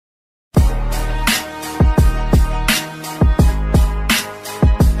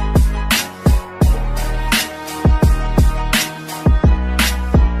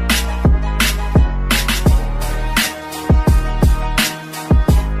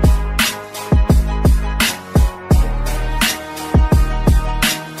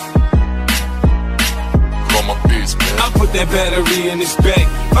that battery in his back.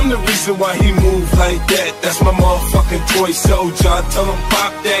 I'm the reason why he move like that. That's my motherfucking toy soldier. I tell him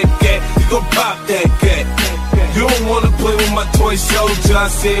pop that gat, you gon' pop that gat. You don't wanna play with my toy soldier. I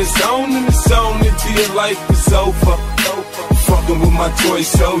say it's on and it's on until your life is over. Fucking with my toy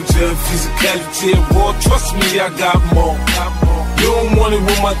soldier. If he's a casualty of war, trust me, I got more. You don't want it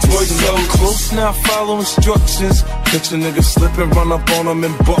with my toy soldier. Close now, follow instructions. Catch a nigga slip and run up on him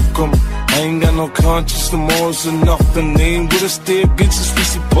and buck him. I ain't got no conscience, no morals or nothing. They ain't with us there, bitches, we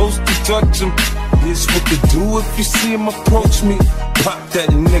supposed to touch him. Here's what to do if you see him approach me. Pop that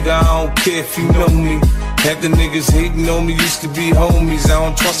nigga, I don't care if you know me. Half the niggas hating on me used to be homies. I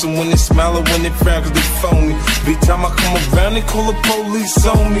don't trust them when they smile or when they frown cause they phony. Every time I come around they call the police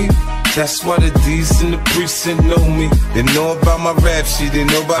on me. That's why the D's in the precinct know me. They know about my rap shit, they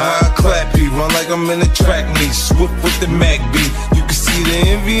know about how I clap beat. Run like I'm in a track meet, swift with the Mac beat. You can see the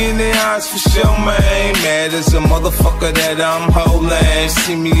envy in their eyes for sure, man. I ain't mad as a motherfucker that I'm holding.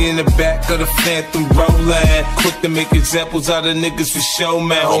 See me in the back of the Phantom rolling. Quick to make examples out of niggas for sure,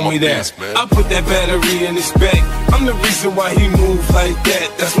 man. Hold me that. I put that battery in his back. I'm the reason why he move like that.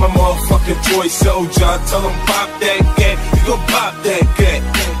 That's my motherfucking toy soldier. I tell him pop that gat, you gon' pop that gat.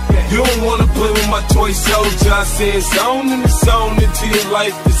 You don't wanna play with my toy soldier. I say it's on and it's on until your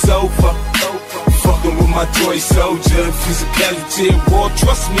life is over. Fucking with my toy soldier. If he's a casualty of war,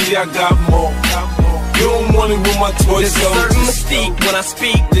 trust me, I got more. You don't want it with my toy soldier. There's a certain mystique when I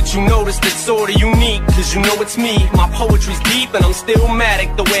speak that you notice that's sorta unique. Cause you know it's me, my poetry's deep and I'm still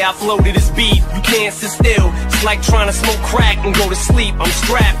matic. The way I floated this beat, you can't sit still. It's like trying to smoke crack and go to sleep. I'm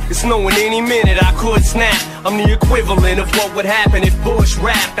strapped, it's knowing any minute I could snap. I'm the equivalent of what would happen if Bush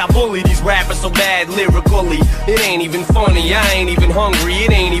rapped. I bully these rappers so bad lyrically. It ain't even funny, I ain't even hungry.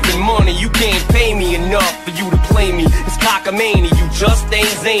 It ain't even money, you can't pay me enough for you to play me. It's cockamania, you just ain't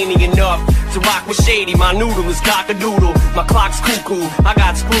zany enough to rock with Shady. My noodle is cock-a-doodle, my clock's cuckoo, I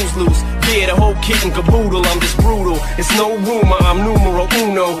got screws loose. Yeah, the whole kit and caboodle, I'm just brutal. It's no rumor, I'm numero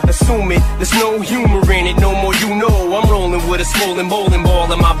uno. Assume it, there's no humor in it, no more you know. I'm rolling with a swollen bowling ball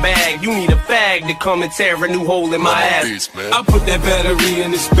in my bag. You need a fag to come and tear a new hole in my ass. I put that battery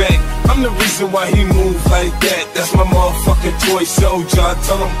in his back. I'm the reason why he move like that. That's my motherfucking toy soldier. I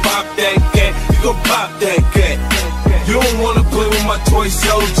tell him pop that gat, you gon' pop that gat. You don't wanna play with my toy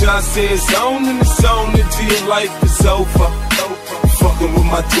soldier. I say it's on and it's on until your life is over. Fucking with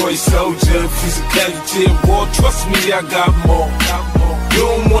my toy soldier. If he's a casualty of war, trust me, I got more. You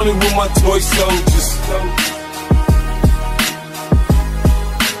don't want it with my toy soldiers.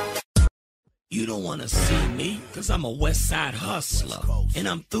 You don't wanna see me, cause I'm a West Side hustler. And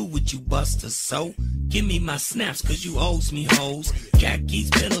I'm through with you busters, so give me my snaps, cause you owes me hoes. Khakis,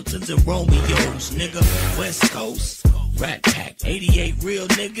 Pendletons, and Romeos, nigga. West Coast, Rat Pack, 88 real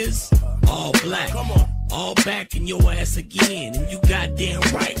niggas, all black. All back in your ass again, and you goddamn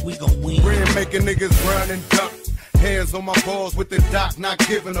right, we gon' win. Bread making niggas run and duck. Hands on my balls with the doc, not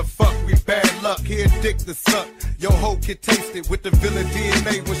giving a fuck. We bad luck, here dick to suck. Your hoe can taste it with the villain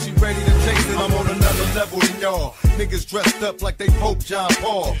DNA when she ready to chase it. I'm on another level than y'all. Niggas dressed up like they Pope John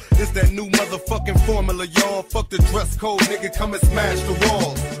Paul. It's that new motherfucking formula, y'all. Fuck the dress code, nigga, come and smash the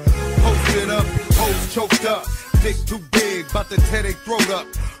walls. Posted up, hoes choked up. Dick too big, bout to tear they throat up.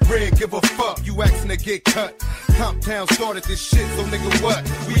 Red, give a fuck, you asking to get cut. Comptown started this shit, so nigga what?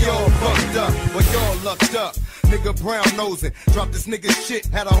 We all fucked up, but y'all lucked up. Nigga brown nosing, dropped this nigga shit,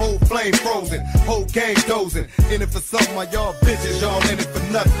 had a whole flame frozen. Whole gang dozing, in it for something while y'all bitches, y'all in it for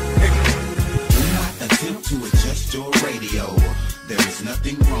nothing, nigga. Do not attempt to adjust your radio, there is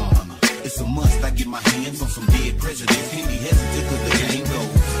nothing wrong. It's a must, I get my hands on some dead presidents. Can't be hesitant cause the game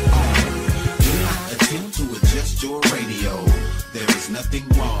goes on. Do not attempt to adjust your radio, there is nothing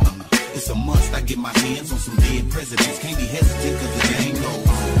wrong. It's a must, I get my hands on some dead presidents. Can't be hesitant cause the game goes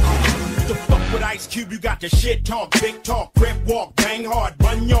on. The fuck with Ice Cube, you got the shit talk, big talk, rip walk, bang hard,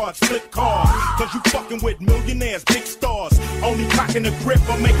 run yards, flip cars. Cause you fucking with millionaires, big stars. Only rocking the grip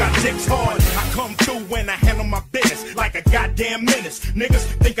will make our dicks hard. I come through when I handle my business like a goddamn menace. Niggas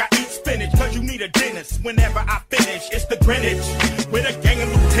think I eat spinach cause you need a dentist. Whenever I finish, it's the Greenwich with a gang of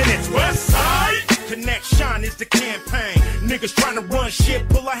lieutenants. West Side Connection is the campaign. Niggas trying to run shit,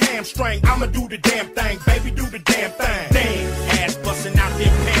 pull a hamstring. I'ma do the damn thing, baby, do the damn thing. Damn, ass busting out their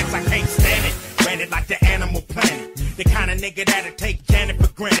pants, I can't stand it. Ran it like the Animal Planet. The kind of nigga that'll take Janet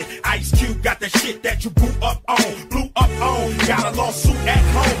for granted. Ice Cube got the shit that you blew up on. Got a lawsuit at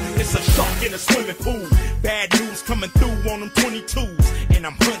home. It's a shark in a swimming pool. Bad news coming through on them 22s. And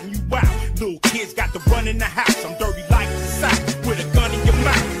I'm hunting you out. Little kids got the run in the house. I'm dirty like the South with a gun in your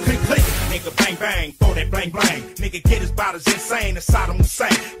mouth. Click, click, nigga, bang, bang. For that blang blang. Nigga get his bout as insane as Saddam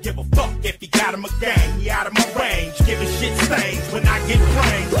Hussein. Give a fuck if he got him a gang. He out of my range, giving shit stains when I get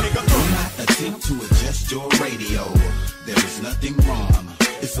brains, nigga. Do not attempt to adjust your radio. There is nothing wrong.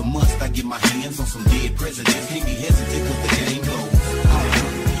 It's a must. I get my hands on some dead presidents. Can't be hesitant 'cause the game goes on.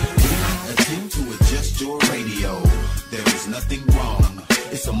 Do not attempt to adjust your radio. There is nothing wrong.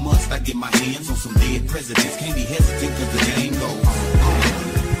 It's a must. I get my hands on some dead presidents. Can't be hesitant 'cause the game goes on.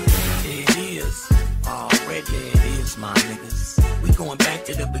 It is. Already it is, my niggas. We going back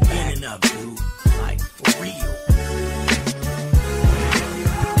to the beginning of you. Like, for real.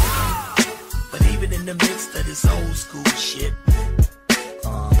 But even in the midst of this old school shit,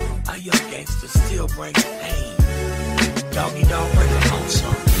 our young gangsters still bring pain. Doggy dog, bring them on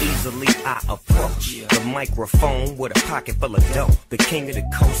some. Easily I approach the microphone with a pocket full of dough. The king of the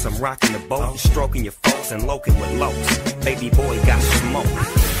coast, I'm rocking the boat, stroking your folks and loking with lows. Baby boy got smoke.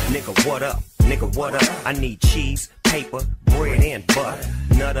 Nigga, what up? Nigga, what up? I need cheese, paper, bread, and butter.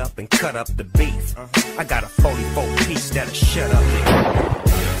 Nut up and cut up the beef. I got a 44 piece that'll shut up, nigga.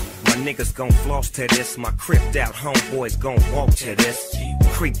 My niggas gon' floss to this. My cripped out homeboys gon' walk to this.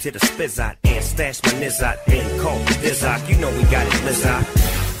 Creep to the spizzot and stash my nizzot. Then call the dizzot. You know we got it, lizzot.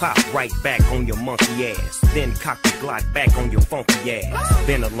 Pop right back on your monkey ass. Then cock the Glock back on your funky ass.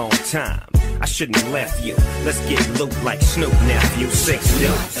 Been a long time. I shouldn't have left you. Let's get loot like Snoop nephew. 6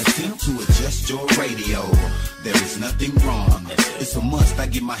 dudes. Attempt to adjust your radio. There is nothing wrong. It's a must. I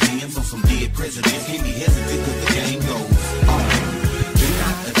get my hands on some dead presidents. Can't be hesitant 'cause the game goes on. Do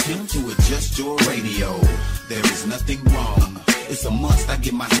not attempt to adjust your radio. There is nothing wrong. It's a must. I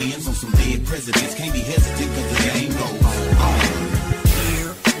get my hands on some dead presidents. Can't be hesitant 'cause the game goes on.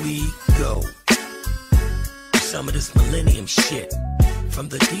 Here we go. Some of this millennium shit from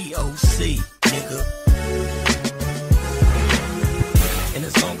the DOC, nigga. And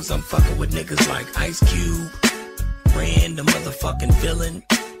as long as I'm fucking with niggas like Ice Cube, Ran the motherfucking villain,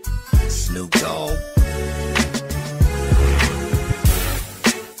 Snoop Dogg,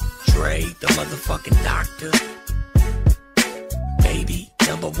 Dre the motherfucking doctor, Baby,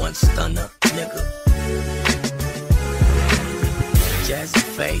 #1 stunner, nigga, Jazzy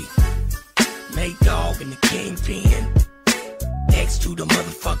Faye, Nate Dogg and the Kingpin, X to the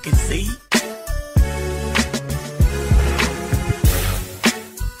motherfucking Z,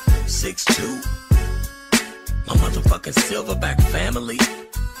 6'2", my motherfucking Silverback family,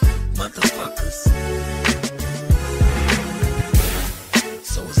 motherfuckers.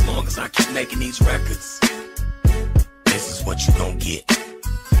 So as long as I keep making these records, this is what you gon' get.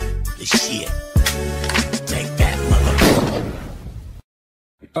 The shit. Take that, motherfucker.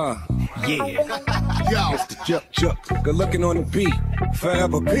 Yeah. Yo, It's the Chuck. Good looking on the beat.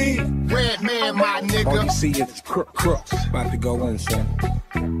 Forever P. Red Man, my All nigga. you see is crooks. About to go in, son.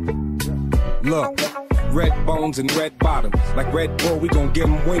 Look. Red bones and red bottoms. Like Red Bull, we gon' give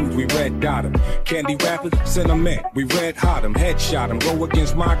them wings, we red dot them. Candy rappers, sentiment, we red hot them. Headshot them, go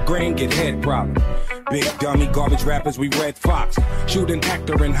against my grain, get head problem. Big dummy garbage rappers, we red fox. Shoot an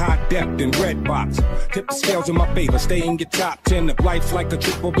actor in high depth in red box. Tip the scales in my favor, stay in your top 10. If life's like a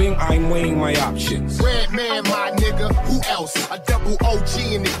triple beam, I'm weighing my options. Red Man, my nigga. Who else? A double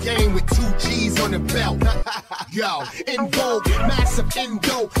OG in the game with 2 G's on the belt. Yo, in vogue, massive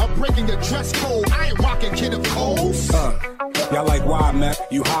endo. I'm breaking your dress code. I ain't rocking Kid of Coles. Y'all like why, man?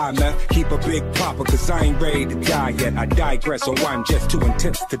 You high, man? Keep a big popper, cause I ain't ready to die yet. I digress, or I'm just too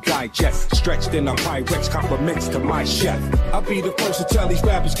intense to digest. Stretched in a Pyrex, compliments to my chef. I'll be the first to tell these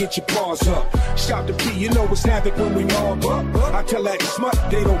rappers, get your paws up. Shout to P, you know it's havoc when we mob up. I tell that smut,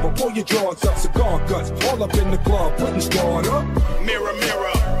 date over, pull your drawers up. Cigar guts, all up in the glove, putting squad up. Mirror,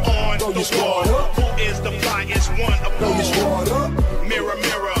 mirror, on Throw your the squad wall. up. Who is the flyest one of Throw your all? squad up. Mirror,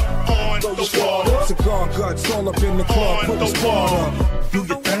 mirror, on Throw your the squad wall. up. Cigar guts, all up in the club, On put the the squad wall. up. Do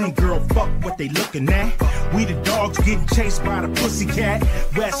your thing, girl, fuck what they looking at. We the dogs getting chased by the pussycat.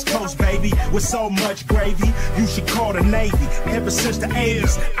 West Coast, baby, with so much gravy. You should call the Navy. Ever since the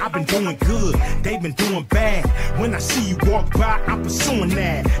 80s, I've been doing good. They've been doing bad. When I see you walk by, I'm pursuing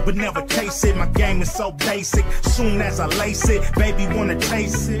that. But never chase it, my game is so basic. Soon as I lace it, baby wanna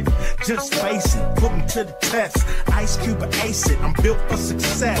taste it. Just face it, put me to the test. Ice Cube or ace it, I'm built for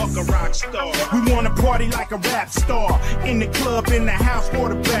success. Fuck a rock star. We wanna party like a rap star. In the club, in the house, or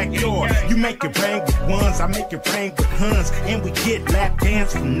the backyard. You make it rain with ones, I make it rain with huns. And we get lap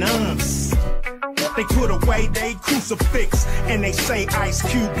dance from nuns. They put away they crucifix. And they say, Ice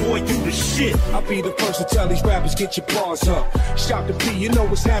Cube, boy, you the shit. I'll be the first to tell these rappers, get your paws up. Shout to P, you know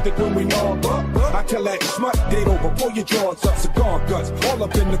it's havoc when we mob up. I tell that smut, date over, pull your drawers up. Cigar guts, all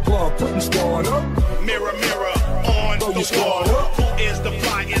up in the club, putting squad up. Mirror, mirror, on Throw your the squad wall. up. Who is the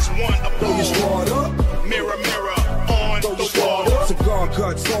flyest one of Throw your all? squad up. Mirror,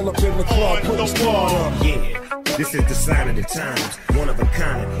 all up in the club, put the squad up. Yeah, this is the sign of the times, one of a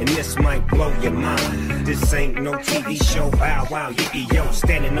kind, and this might blow your mind. This ain't no TV show, bow wow, yippee yo,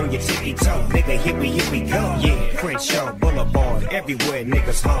 standing on your tippy toe, nigga, here we go. Yeah, Crenshaw Boulevard, everywhere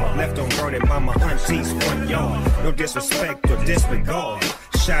niggas hard, left on burning by my auntie's front yard. No disrespect or disregard.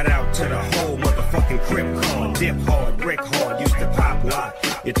 Shout out to the whole motherfucking crib car. Dip hard, brick hard, used to pop lock.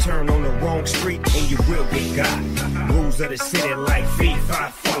 You turn on the wrong street and you will get got. Rules of the city like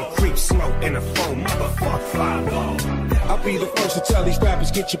V5-4. Creep slow in a phone, motherfuck 5-0. I'll be the first to tell these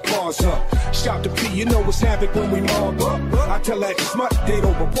rappers, get your paws up. Shout to P, you know what's havoc when we mob up. I tell that smut, date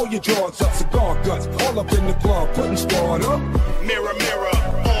over, pull your drawers up. Cigar guts, all up in the club, putting squad up. Mirror, mirror,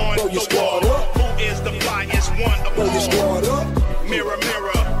 on throw your the wall. squad up. Who is the flyest one of Throw all? your squad up. Mirror,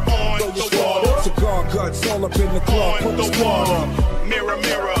 mirror, on the wall. Cigar guts, all up in the club, On put the the squad wall. up. Mirror,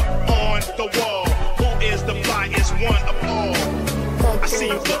 mirror, on the wall. Who is the flyest one of all? I see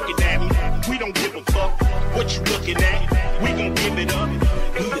you looking at me. We don't give a fuck what you looking at. We gon' give it up.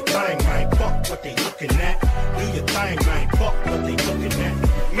 Do your thing, man. Fuck what they looking at. Do your thing, man. Fuck what they looking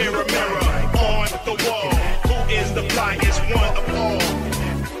at. Mirror, mirror, on the wall. Who is the flyest one of all?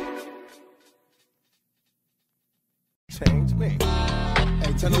 Change me.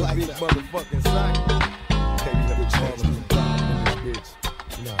 Hey, tell me like big motherfucking sight. Hey, you never change me. Bitch.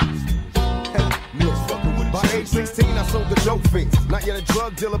 By age 16, I sold the dope fiends. Not yet a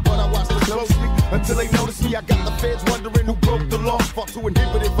drug dealer, but I watched them closely. Until they noticed me, I got the feds wondering who broke the law. Fought to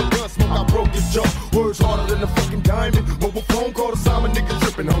inhibit it for gun smoke, I broke his jaw. Words harder than a fucking diamond. Mobile phone call to Simon, nigga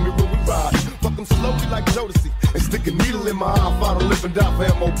tripping, homie, where we ride. Fuck them slowly like Jodeci. And stick a needle in my eye, fight to live and die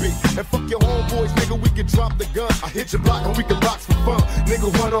for MOB. And fuck your homeboys, nigga, we can drop the gun. I hit your block and we can box for fun. Nigga,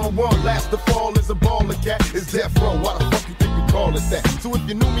 one-on-one, last to fall is a baller cat. It's death row, why the fuck you think we call it that? So if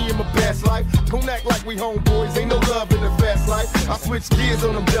you knew me in my past life, don't act like we homeboys, ain't no love in the fast life. I switch gears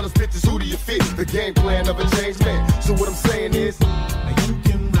on them jealous bitches, who do you fit? The game plan of a changed man. So what I'm saying is, you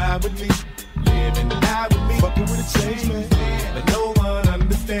can ride with me, live and die with me, fucking with a changed man. but no one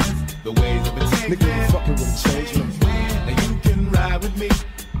understands the ways of a changed Nigga, man. you fucking with a changed man. Now you can ride with me,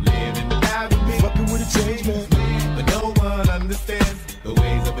 live and die with me, Fucking with a changed man. but no one understands the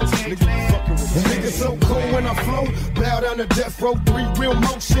ways of a changed man. Nigga so cold when I flow, bow down to death row, 3 real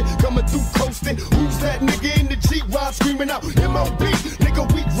motion, coming through coasting. Who's that nigga in the G-Ride screaming out M.O.B. Nigga,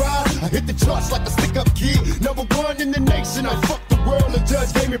 we ride. I hit the charts like a stick-up kid, #1 in the nation. I fucked the world, the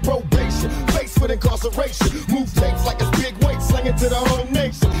judge gave me probation, faced with incarceration. Move tapes like it's big weight, slinging to the whole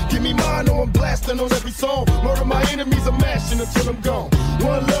nation. Give me mine or I'm blasting on every song. Murder my enemies, I'm mashing until I'm gone.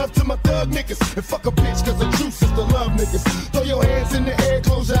 One love to my thug niggas, and fuck a bitch, cause the truth is to love niggas. Throw your hands in the air,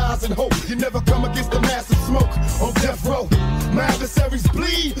 close your eyes and hope you never come against the massive smoke on death row. My adversaries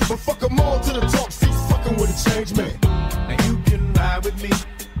bleed, but fuck them all to the top seats, fucking with a changed man. Now you can ride with me,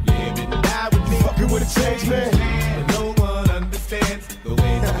 live and die with me, Fucking with a changed man. but no one understands the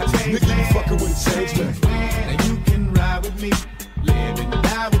ways of a changed Nigga, you man. fucking with a changed man. Now you can ride with me, live and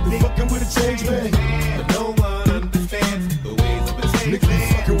die with me, Fucking with a changed man. but no one understands the ways of a changed Nigga, you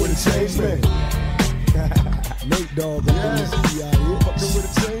man. fucking with a changed man. Nate Dogg, yes. Fucking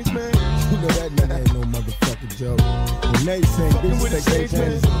with a changed man. You know that nigga ain't no motherfucking joke. When Nate saying bitches take their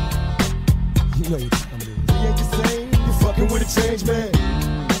chances, you know you're coming in. You ain't the same. You fucking with a changed man.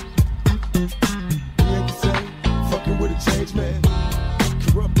 You ain't the same. Fucking with a changed man.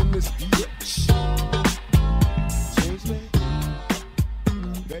 Corrupting this bitch. Changed man.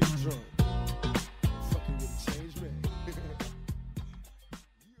 Baby drunk. Fucking with a changed man.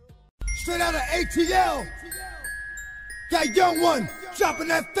 Straight out of ATL. That young one dropping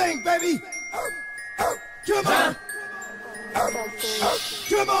that thing, baby. Come on.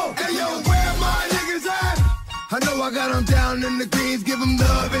 Come on. Hey, yo, where my niggas at? I know I got them down in the greens, give them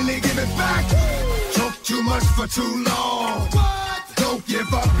love and they give it back. Talk too much for too long. Don't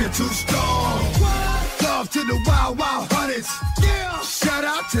give up, you're too strong. Love to the wild, wild hunters. Shout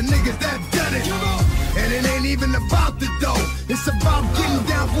out to niggas that done it. And it ain't even about the dough. It's about getting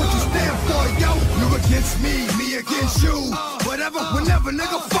down for what you stand for, yo. You against me, me against you. Whatever, whenever,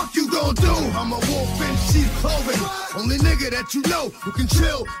 nigga, fuck you gon' do. I'm a wolf in sheep's clothing. Only nigga that you know who can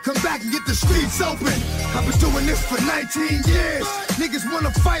chill, come back and get the streets open. I've been doing this for 19 years. Niggas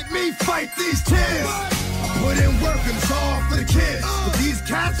wanna fight me, fight these tears. I put in work and it's all for the kids. But these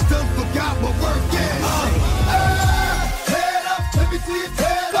cats done forgot what work is. Head up, let me see it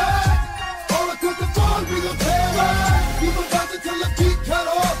head up. All across the board, we gon' tear up. We gon' watch it till the beat cut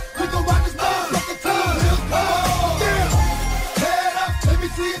off. We gon' rock this motherfucker till the wheels come off. Head up, let me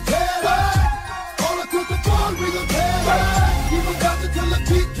see it head up. All across the board, we gon' tear up. We gon' watch it till the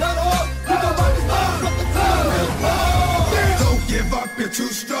beat cut off. We gon' rock this motherfucker till the wheels come off. Don't give up, you're too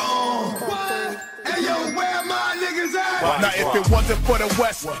strong. Now if it wasn't for the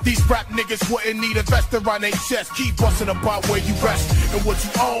West, these rap niggas wouldn't need a vest around their chest. Keep busting about where you rest and what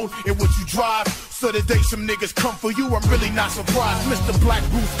you own and what you drive. So the day some niggas come for you, I'm really not surprised. Mr. Black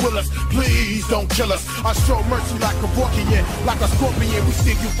Bruce Willis, please don't kill us. I show mercy like a Rockian, like a scorpion. We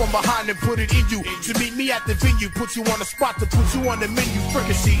sting you from behind and put it in you. To meet me at the venue, put you on the spot to put you on the menu.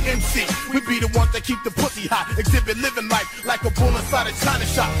 Fricassee, MC, we be the ones that keep the pussy hot. Exhibit living life like a bull inside a China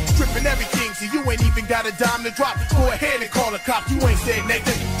shop. Stripping everything, so you ain't even got a dime to drop. Go ahead and call the cops, you ain't said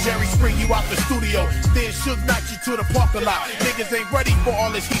Nathan. Jerry spring you out the studio, then Suge knock you to the parking lot. Niggas ain't ready for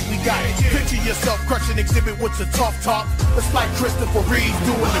all this heat we got. Picture yourself crushing exhibit with your tough talk. It's like Christopher Reeve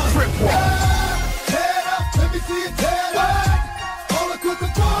doing the crip walk. Tear up, let me see it tear up. All across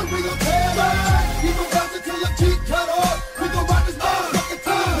the board, we gon' tear up. We gon' rock it till your feet cut off. We gon' rock this motherfucking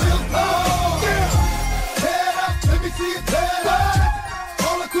time real hard. Tear up, let me see it tear up.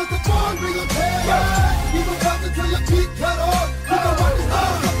 All across the board, we gon' tear up. We gon' rock it till your feet cut off. We gon' rock this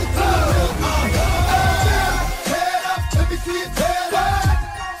motherfucking time real hard. Tear up, let me see it tear up.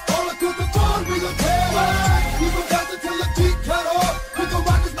 All across the board, we gon' tear up. We gon' rock it till your feet cut off. We gon'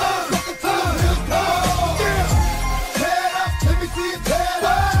 rock this motherfucking time real hard. Tear up, let me see it tear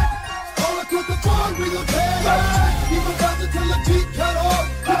up. All across the board, we gon' tear up. We gon' rock it till your feet cut off.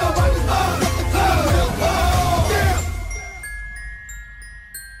 We gon' rock this motherfucking time real hard.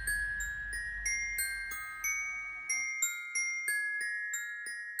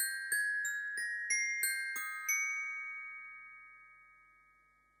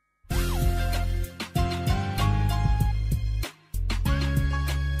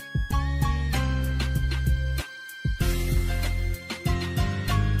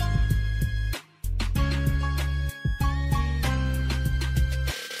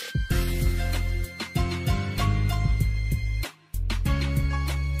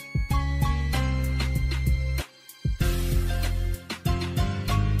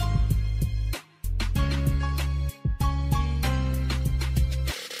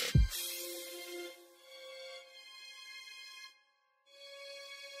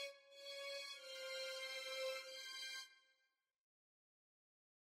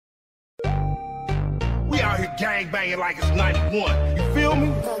 Out here gangbanging like it's 91. You feel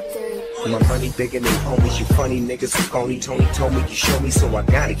me? My money bigger than homies, you funny niggas are phony. Tony told me you show me, so I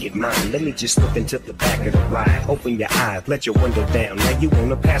gotta get mine. Let me just look into the back of the ride. Open your eyes, let your window down. Now you on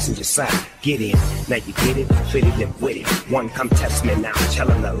the passenger side. Get in, now you get it, fit it and with it. One come test me now, tell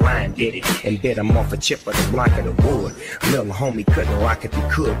him the line did it. And bet I'm off a chip of the block of the wood. Little homie couldn't rock if he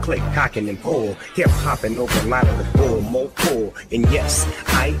could. Click, cocking and pull. Hip hopping over a lot of the bull, more pull. And yes,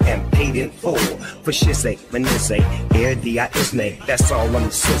 I am paid in full. For shit's sake, Manizze, air D-I-S-N-A. That's all I'm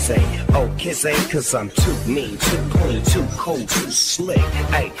to say. Oh, kiss ain't cause I'm too mean, too clean, too cold, too slick.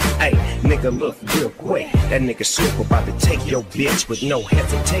 Hey, hey, nigga look real quick. That nigga Snoop about to take your bitch with no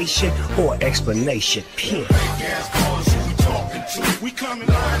hesitation or explanation. Pimp. We coming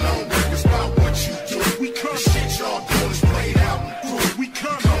line on records about what you do. We come shit y'all doing is played out and through. We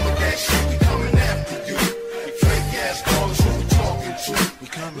come with that shit, we coming after you. Fake ass callers who we talking to. We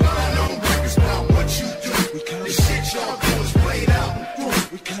come line on records about what you do. We come the shit y'all doing is played out and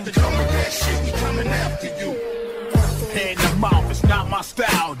through. We come with that shit, we coming after you. Hand in the mouth, it's not my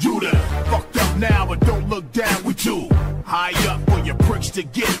style. You done fucked up now, but don't look down with you. High up for your pricks to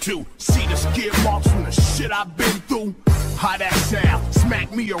get to. See the skid marks from the shit I've been through. How that sound?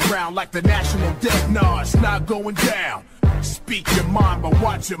 Smack me around like the national debt. No, it's not going down. Speak your mind, but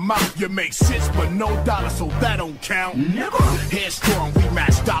watch your mouth. You make sense, but no dollar, so that don't count. Never. Headstrong, we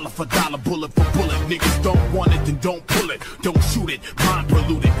match dollar for dollar, bullet for bullet. Niggas don't want it, then don't pull it. Don't shoot it, mind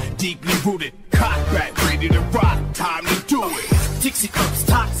polluted, deeply rooted. Cock back, ready to rock, time to do it. Dixie cups,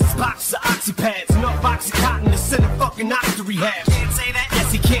 toxins, boxes of oxypads, enough oxycontin to send a fucking ox to rehab. Can't say that?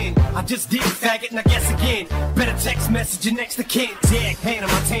 Yes, he can. I just did, faggot, and I guess again. Better text message your next to kin. Tag, pan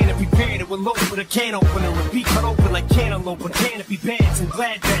on my tan and prepared it with load with a can opener. And be cut open like cantaloupe on canopy bags and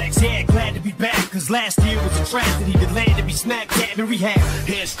glad bags. Yeah, glad to be back, cause last year was a tragedy that landed to be smack dab in rehab.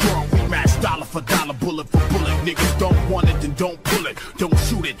 Headstrong, we match dollar for dollar, bullet for bullet. Niggas don't want it, then don't pull it. Don't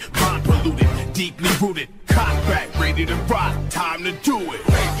shoot it, mind polluted, deeply rooted. Cock back, ready to rock, time to do it.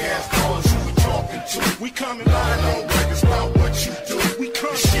 Fake ass callers who we talking to. We coming line on records about what you do. We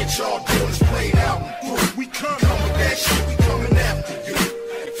come shit y'all doing is played out and through. We come with that shit, we coming after you.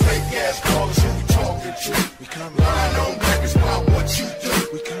 Fake ass callers who we talking to. We come line on records about what you do.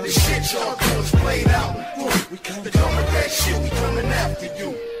 We come the shit y'all doing is played out and through. We come with that shit, we coming after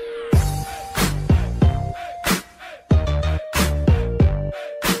you.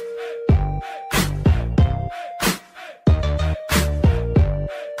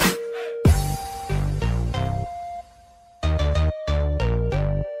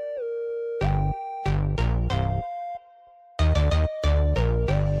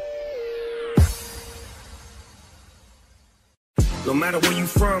 No matter where you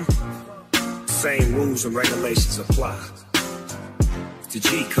from, same rules and regulations apply. It's the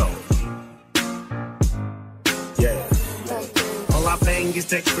G code. Yeah. All I bang is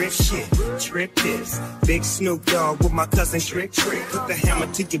that trip shit. Trip this. Big Snoop Dogg with my cousin Trick. Put the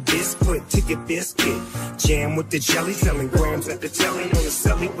hammer to your biscuit, to your biscuit. Jam with the jelly, selling grams at the telly. On the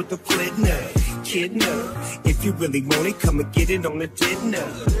celly with the flit nut. Kid nut. If you really want it, come and get it on the dinner.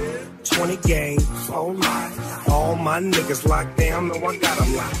 20 game, whole lot. All my niggas locked down, know I got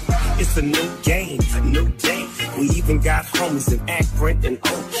them locked. It's a new game, a new day. We even got homies in Akron and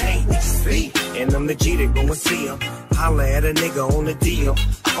OKC. And I'm the G that go and see them. Holla at a nigga on the deal.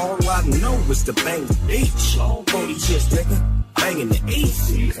 All I know is to bang the beach. 40 years, nigga, banging the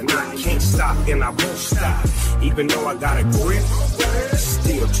easy. And I can't stop and I won't stop. Even though I got a grip,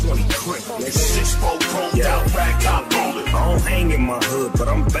 still 20 grip. 6-4 chromed out, rag top rolling. I don't hang in my hood, but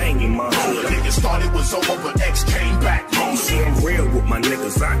I'm banging my hood. Niggas thought it was over, but X came back rolling. See, I'm real with my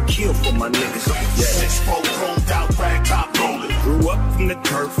niggas, I kill for my niggas. Yeah. 6-4 chromed out, rag top rolling. Grew up from the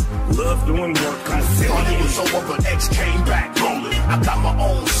turf, love doing work. Thought it was over, but X came back rolling. I got my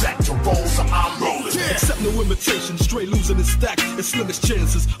own sack to roll, so I'm rolling. Yeah. Accept no imitation, straight losing his stack. It's slimmest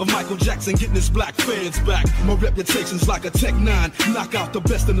chances of Michael Jackson getting his black fans back. My reputation's like a Tech 9, knock out the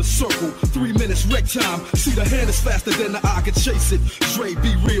best in the circle. 3 minutes wreck time, see the hand is faster than the eye can chase it. Dre,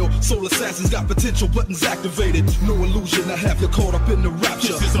 be real, soul assassins got potential buttons activated. No illusion, I have you caught up in the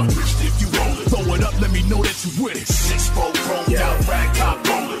rapture. This is a bitch if you roll it. Throw it up, let me know that you with it. 6-4 chromed out, rag top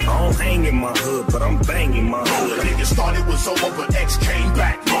rolling. I don't hang in my hood, but I'm banging my hood. Niggas thought it was over, but X came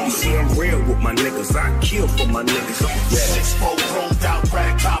back rolling. See, I'm real with my niggas, I kill for my niggas. Yeah. 6-4 chromed out,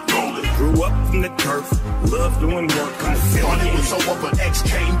 rag top rolling. Grew up from the turf, love doing work. Thought it was over, but X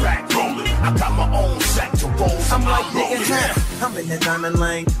came back rolling. I got my own sack to roll, so I'm like rolling. nigga, I'm in that diamond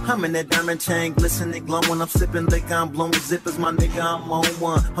lane, I'm in that diamond chain, glistening, glowing. I'm sipping liquor, I'm blowing zippers, my nigga, I'm on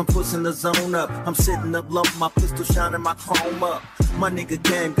one. I'm pushing the zone up, I'm sitting up low, my pistol shining, my chrome up. My nigga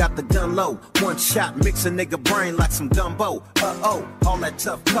game got the gun low. One shot, mix a nigga brain like some gumbo. Uh-oh, all that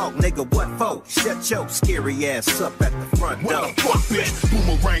tough talk, nigga, what for? Shut your scary ass up at the front door. What the fuck, bitch?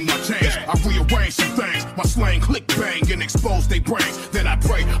 Boomerang my change, I rearrange some things. My slang click bang and expose they brains. Then I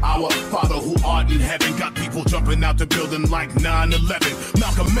pray, our Father who art in heaven. Got people jumping out the building like 9/11.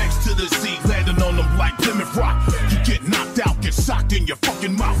 Malcolm X to the Z, landing on them like Plymouth Rock. You get knocked out, get socked in your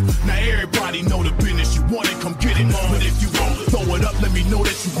fucking mouth. Now everybody know the business, you want it, come get it. But if you roll it, throw it up, let me know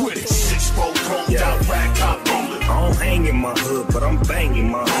that you with it. 6-4 chromed out, rag top rolling. I don't hang in my hood, but I'm banging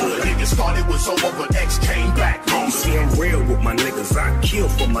my hood. Niggas thought it was over, but X came back rolling. See, I'm real with my niggas, I kill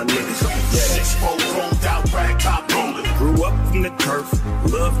for my niggas. Yeah. 6-4 chromed out, rag top rolling. Grew up from the turf,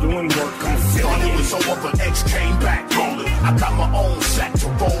 love doing work. Thought it was over, but X came back rolling. I got my own sack to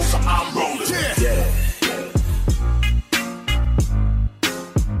roll, so I'm rolling. Yeah.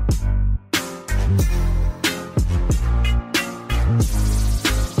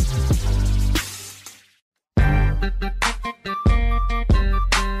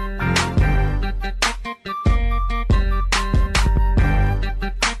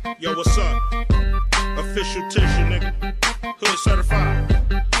 Yo, what's up? Official tissue, nigga. Hood certified.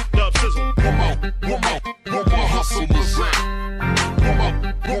 Dub sizzle. Where my hustlers at? Where my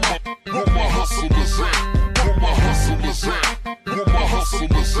hustlers at? Where my hustlers at? Where my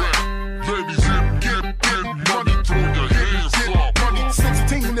hustlers at? Ladies, get money, throw your hands up. Money,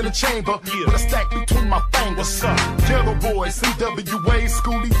 16 in the chamber, with a stack between my fingers. What's up? Ghetto boys, CWA,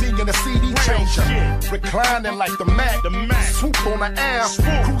 Schoolie D, and a CD changer. Reclining like the Mac. Swoop on the ass.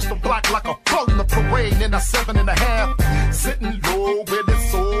 Cruise the block like a float in the parade in a 7.5. Sitting low with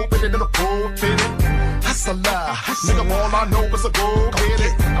it, soul with it in a pole fitted. Hustler, nigga, all I know is a go get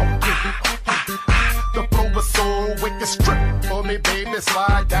it. The flow is so wicked, strip for me, baby.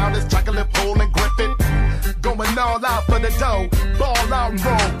 Slide down this chocolate pole and grip it. Going all out for the dough, ball out and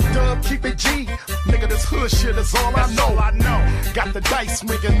roll. Dub, keep it G. Nigga, this hood shit is all I know. Got the dice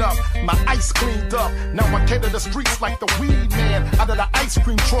rigging up, my ice cleaned up. Now I cater the streets like the weed man out of the ice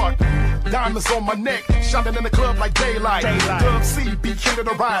cream truck. Diamonds on my neck, shining in the club like daylight. Dub C, be king of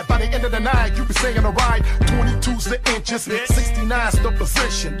the ride. By the end of the night, you be saying a ride. 22's the inches, 69's the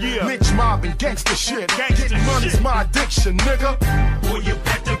position. Lynch mob and gangster shit. Getting money's my addiction, nigga. Boy, you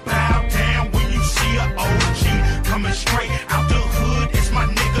better bow down when you see a OG coming straight out the hood. It's my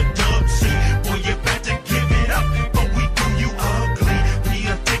nigga Dub C. Boy, you better give it up, but we do you ugly. We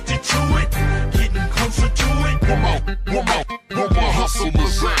addicted to it, getting closer to it. Where my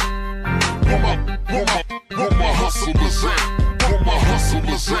hustlers at? Where my hustlers at? Where my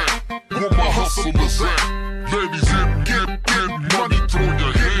hustlers at? Where my hustlers at? Ladies, get money, throw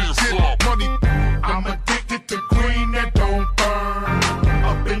your hands up. Money. I'm addicted to green that don't burn.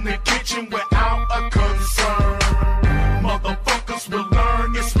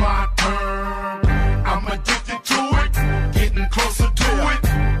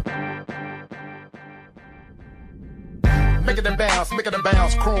 making it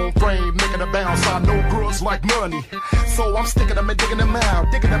bounce, chrome frame, making it bounce. I know girls like money, so I'm sticking them and digging them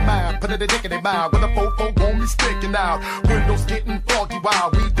out, put it in digging them out. When the fofo want me sticking out, windows getting foggy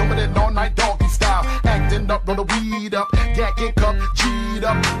wild. We doing it all night doggy style, acting up, roll the weed up, yakking cup, G'd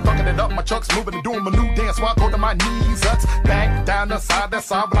up, fucking it up. My truck's moving and doing my new dance while I go to my knees. That's back down the side, that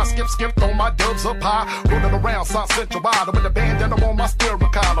side. When I skip, throw my dubs up high, rolling around South Central Bottom with the bandana on my steering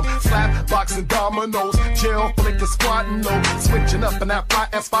column. Slap, boxing, dominoes, chill, flick, squatting low, switching up in that fly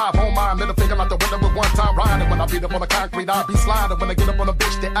S5 on my middle finger like the window with one time riding. When I beat up on the concrete, I be sliding. When I get up on a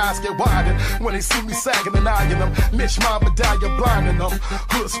bitch, their eyes get widened. When they see me sagging and eyeing them, Mitch my medallion blinding them.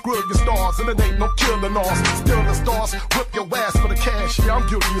 Hood screw your stars and it ain't no killing off. Still the stars, whip your ass for the cash. Yeah, I'm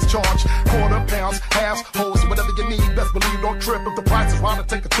guilty as charged. Quarter pounds, halves, hoes, whatever you need. Best believe, don't trip if the price is right. To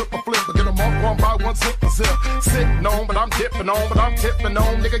take a trip or flip, but get them off one by one, zip for zip. Sitting on, but I'm dipping on, but I'm tipping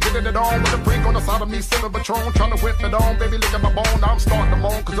on. Nigga getting it on with a freak on the side of me, sipping Patron, trying to whip it on. Baby, look at my bone, I'm starting to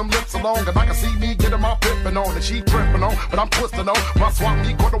moan, cause them lips are long. And I can see me getting my pippin' on, and she tripping on, but I'm twisting on. My swap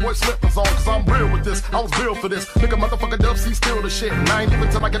me corduroy slippers on, cause I'm real with this. I was real for this. Nigga, motherfucker, dub, see, still the shit. And I ain't even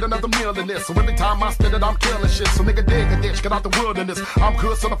till I get another meal in this. So every time I spit it, I'm killing shit. So nigga, dig a ditch, get out the wilderness. I'm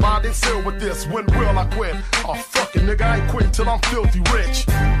good, certified, and sealed with this. When will I quit? Oh, fuck it, nigga, I ain't quitting till I'm filthy rich.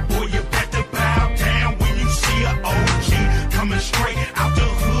 Boy, you better bow down when you see a OG coming straight out the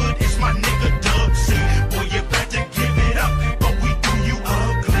hood. It's my nigga Dub C. Boy, you better give it up, but we do you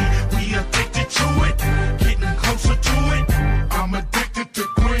ugly. We addicted to it, getting closer to it. I'm addicted to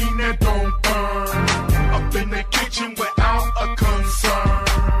green that don't burn. Up in the kitchen without a concern.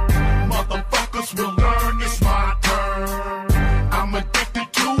 Motherfuckers will learn it's my turn. I'm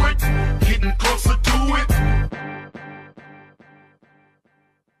addicted to it, getting closer to it.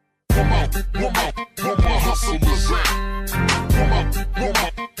 Where my hustlers at? Where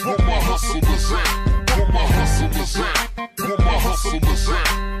my hustlers at? Where my hustlers at? Where my hustlers at?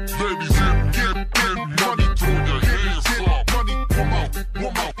 Ladies, get money, throw your hands up. Money, where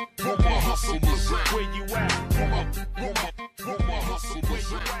my hustlers at? Where you at? Where my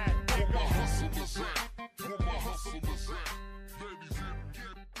hustlers at? Where my hustlers at? Where my hustlers at? Ladies,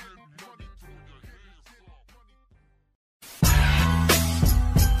 get money, throw your hands up.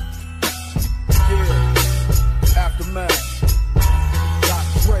 Aftermath. Got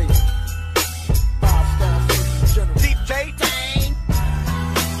Dre. 5-star general. DJ Dang.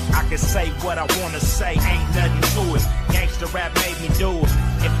 I can say what I wanna say, ain't nothing to it. Gangsta rap made me do it.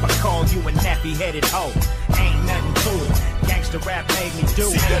 If I call you a nappy-headed hoe, ain't nothing to it. Gangsta rap made me do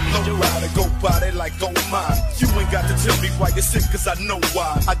it. See that low rider go by there like, oh my. You ain't got to tell me why you're sick, cause I know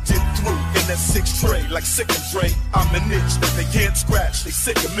why. I did through in that 6 tray, like sick and Dre. I'm an itch that they can't scratch, they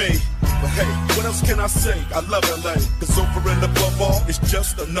sick of me. But hey, what else can I say? I love LA, cause over and above all, it's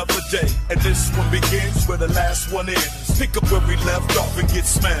just another day. And this one begins where the last one ends. Pick up where we left off and get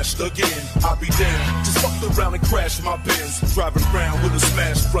smashed again. I'll be damned, just fucked around and crashed my Benz. Driving around with a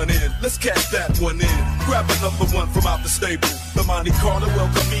smashed front end. Let's catch that one in. Grab another one from out the stable. The Monte Carlo, El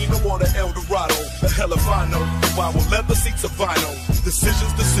Camino, or the El Dorado. The hell if I know. Why will leather seats of vinyl? Decisions.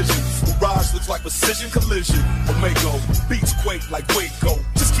 Mirage looks like precision collision. Omega, beats quake like Waco.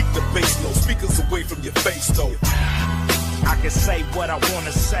 Just keep the bass low, speakers away from your face though. I can say what I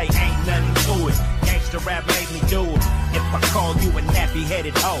wanna say, ain't nothing to it. Gangsta rap made me do it. If I call you a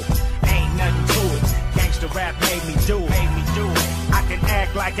nappy-headed hoe, ain't nothing to it. Gangsta rap made me do it. I can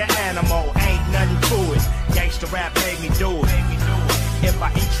act like an animal, ain't nothing to it. Gangsta rap made me do it. If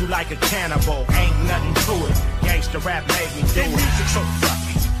I eat you like a cannibal, ain't nothing to it. Gangsta rap made me do it. That music so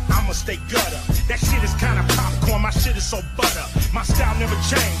fluffy, I'ma stay gutter. That shit is kinda popcorn, my shit is so butter. My style never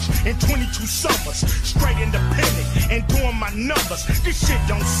changed in 22 summers. Straight independent and doing my numbers. This shit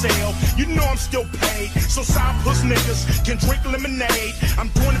don't sell, you know I'm still paid. So side puss niggas can drink lemonade. I'm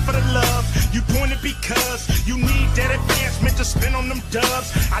doing it for the love, you doing it because you need that advancement to spend on them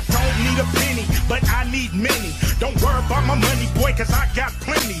dubs. I don't need a penny, but I need many. Don't worry about my money, boy, cause I got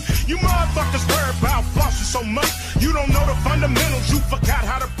plenty. You motherfuckers worry about flossing so much. You don't know the fundamentals, you forgot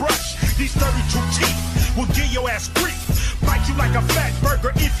how to brush. These 32 teeth will give your ass grief. Bite you like a fat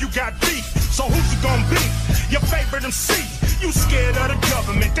burger if you got beef. So who's it gonna be? Your favorite MC. You scared of the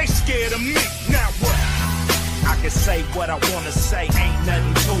government, they scared of me. Now what? I can say what I wanna say, ain't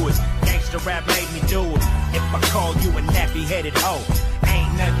nothing to it. Gangsta rap made me do it. If I call you a nappy-headed hoe,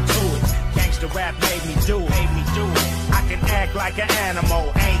 ain't nothing to it. Gangsta rap made me do it. I can act like an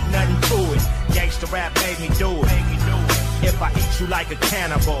animal, ain't nothing to it. Gangsta rap made me do it. If If I eat you like a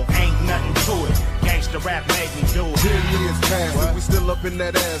cannibal, ain't nothing to it. Gangsta rap made me do it. 10 years past, and we still up in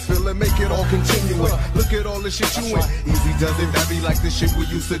that ass. Feel it, make it all continuing. Look at all the shit you in. Easy does it, that be like the shit we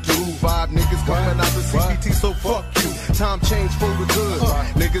used to do. 5 niggas coming out the CPT, so fuck you. Time change for the good.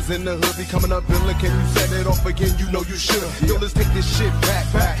 Niggas in the hood be coming up villain. Can you set it off again? You know you should. Yo, let's take this shit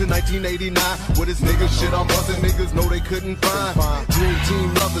back to 1989. With this nigga shit I'm busting, niggas know they couldn't find. Dream team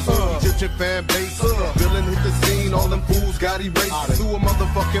lovers, Egyptian fan base. Villain hit the scene, all them fools got erased. To a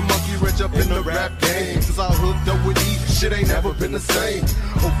motherfucking monkey rich up in the rap game. Since I hooked up with E, shit ain't never been the same.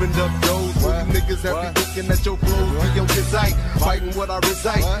 Opened up doors where you niggas have be looking at your flows. Be your desire, fighting what I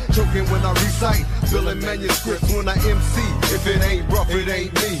recite, choking when I recite, filling manuscripts when I MC. If it ain't rough, it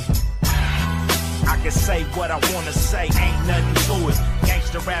ain't me. I can say what I wanna say, ain't nothing to it.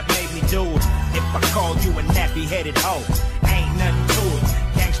 Gangsta rap made me do it. If I call you a nappy-headed hoe, ain't nothing to it.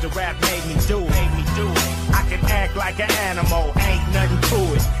 Gangsta rap made me do it. I can act like an animal, ain't nothing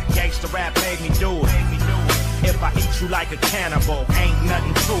to it. Gangsta rap made me do it. If I eat you like a cannibal, ain't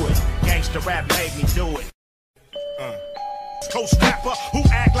nothing to it. Gangsta rap made me do it. Coast rapper who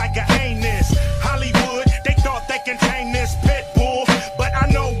act like I ain't this. Hollywood, they thought they can tame this pit bull, but I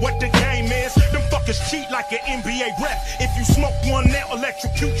know what the game is. Them fuckers cheat like an NBA rep. If you smoke one, they'll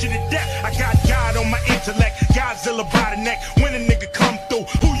electrocute you to death. I got God on my intellect, Godzilla by the neck. When a nigga come through,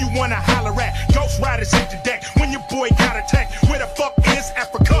 who you wanna holler at? Ghost Riders hit the deck. When your boy got attacked, where the fuck is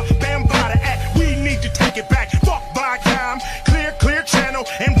Africa? Bam by the act, we need to take it back. Fuck Viacom, clear channel,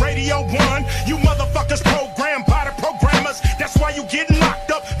 and Radio 1. You motherfuckers programmed by the programmers. That's why you getting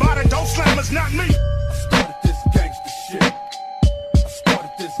locked up by the dope slammers, not me. I started this gangsta shit. I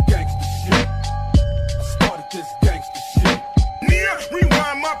started this gangsta shit. I started this gangsta shit. Nia,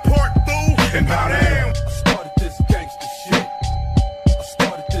 rewind my part, boo, and bow down. I started this gangsta shit. I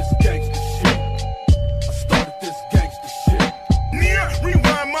started this gangsta shit. I started this gangsta shit. Nia,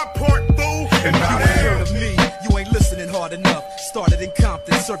 rewind my part, boo, and bow down. Heard of me, you ain't listening hard enough. Started in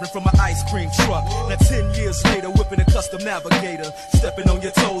Compton, serving from an ice cream truck. Now 10 years later, whipping a custom navigator. Stepping on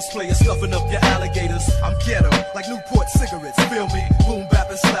your toes, player, stuffing up your alligators. I'm ghetto, like Newport cigarettes, feel me? Boom, bap,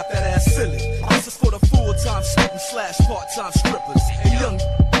 and slap that ass silly. This is for the full-time student / part-time strippers. And young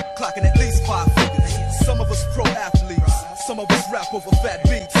clocking at least 5 figures. Some of us pro athletes, some of us rap over fat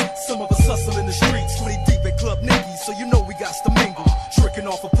beats. Some of us hustle in the streets, 20 deep at Club Nicky, so you know we got to mingle. Tricking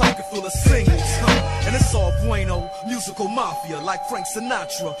off a pocket full of singles, and it's all bueno, musical mafia like Frank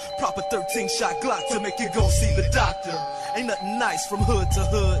Sinatra. Proper 13-shot Glock to make you go see the doctor. Ain't nothing nice from hood to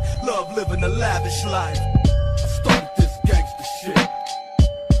hood, love living a lavish life. I started this gangsta shit.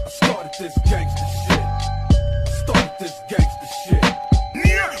 I started this gangsta shit. I started this gangsta shit.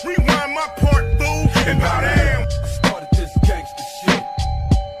 Nia, rewind my part, boo, and bow down. I started this gangsta shit.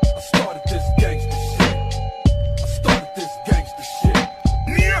 I started this gangsta shit. I started this gangsta shit.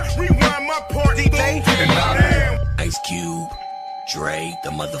 Nia, rewind my part, boo, and bow down. Ice Cube, Dre, the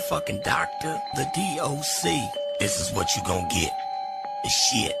motherfucking doctor, the DOC. This is what you gon' get. The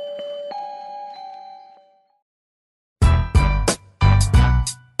shit.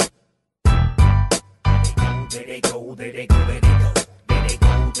 There they go, there they go, there they go. There they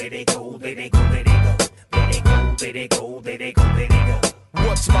go, there they go, there they go, there they go. There they go, there they go, there they go, there they go.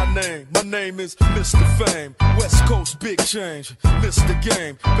 What's my name? My name is Mr. Fame. West Coast big change, Mr.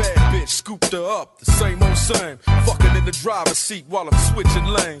 Game. Bad bitch scooped her up, the same old same. Fucking in the driver's seat while I'm switching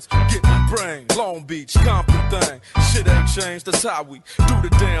lanes. Getting brain, Long Beach, Compton thing. Shit ain't changed, that's how we do the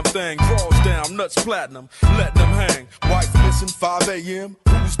damn thing. Draws down, nuts platinum, letting them hang. Wife missing 5 a.m.,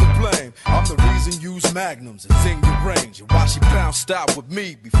 who's to blame? I'm the reason use magnums, it's in your range. And why she bounced out with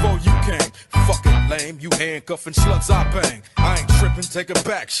me before you came? Fucking lame, you handcuffing sluts I bang. I ain't tripping, take a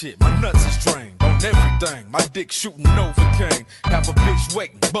back shit, my nuts is drained on everything. My dick shooting Novocaine. Have a bitch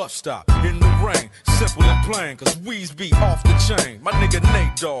waiting, bus stop in the rain. Simple and plain, cause we's be off the chain. My nigga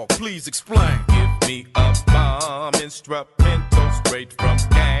Nate Dogg, please explain. Give me a bomb instrumental straight from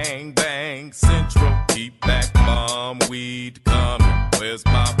Gang Bang Central. Keep that bomb weed coming. Where's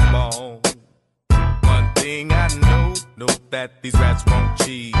my bone? One thing I know that these rats won't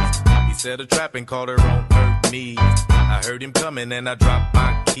cheese. He set a trap and called her on her knees. I heard him coming and I dropped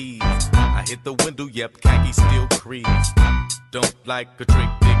my keys. I hit the window, yep, khaki still crease. Don't like a trick,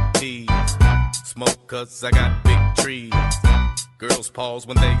 big tease. Smoke cause I got big trees. Girls pause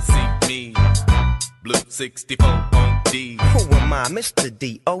when they see me. Blue 64 on D. Who am I? Mr.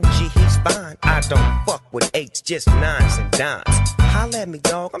 D.O.G. He's fine. I don't fuck with 8s, just 9s and dimes. Holla at me,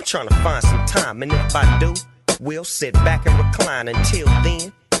 dog. I'm trying to find some time. And if I do, we'll sit back and recline. Until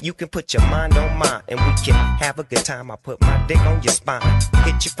then, You can put your mind on mine, and we can have a good time. I put my dick on your spine,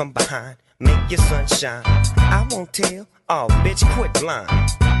 hit you from behind, make your sunshine. I won't tell, oh bitch, quit lying.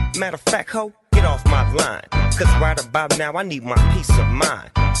 Matter of fact, ho, get off my line. Cause right about now I need my peace of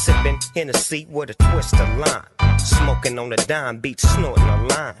mind. Sipping Hennessy with a twist of lime. Smoking on the dime beat, snorting a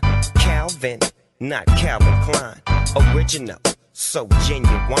line. Calvin, not Calvin Klein. Original, so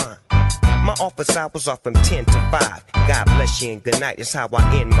genuine. My office hours are from 10 to 5. God bless you and good night, is how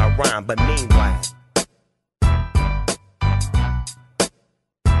I end my rhyme. But meanwhile,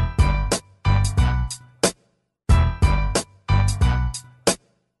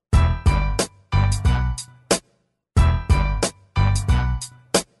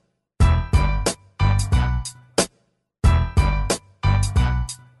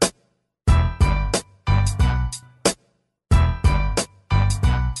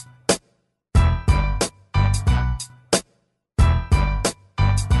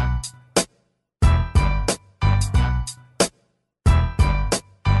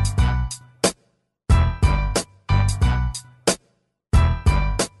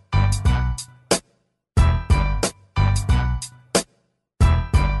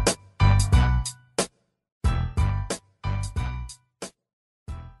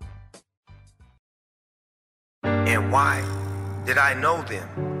 and why did I know them?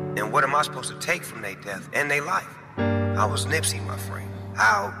 And what am I supposed to take from their death and their life? I was Nipsey, my friend.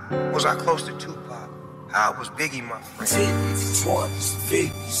 How was I close to Tupac? How was Biggie, my friend? Titties, twins,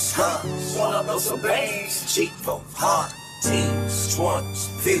 figures, huh? Wanna blow some bangs, cheap for hard. Teams, twins,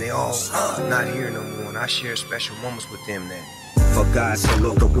 figures, they all not here no more, and I share special moments with them then. For God so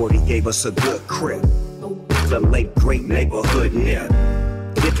loved the world, he gave us a good crib. The late great neighborhood near.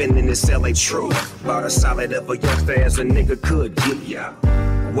 Living in this LA truth, about as solid of a youngster as a nigga could give ya.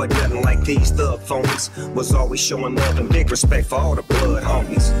 Wasn't nothing like these thug phonies. Was always showing love and big respect for all the blood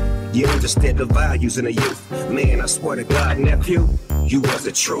homies. You understood the values in the youth. Man, I swear to God, nephew, you was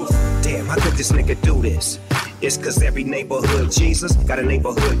the truth. Damn, how could this nigga do this? It's cause every neighborhood Jesus got a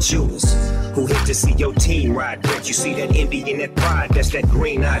neighborhood Judas who hate to see your team ride rich. You see that envy and that pride, that's that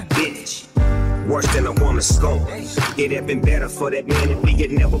green-eyed bitch. Worse than a woman's scorn. It'd have been better for that man if he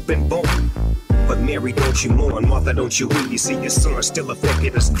had never been born. But Mary, don't you mourn, Martha, don't you weep. You see your son still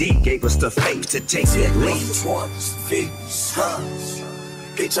affected us deep, gave us the faith to take that leap. Twins, figures, huh?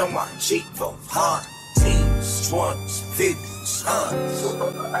 Bitch, I'm my cheap for hard. Teams, twins, figures, huh?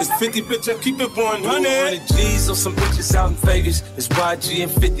 It's 50, bitch, I keep it 100. 100 G's on some bitches out in Vegas. It's YG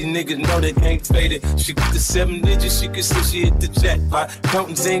and 50 niggas know they ain't faded. She got the 7 digits, she can say she hit the jackpot.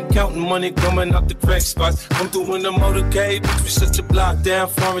 Counting ain't counting money coming out the crack spots. I'm doing the motorcade, bitch, we such a block down.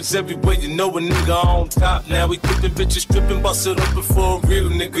 Foreigns everywhere, you know a nigga on top. Now we clipping bitches, stripping, bust it open for a real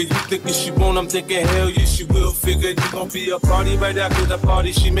nigga. You thinking she won't, I'm thinking hell yeah, she will. Figure you gon' be a party right after the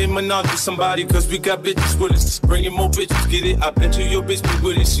party. She made Menage with somebody, cause we got bitches with us. Bringing more bitches, get it. I bet you your bitch be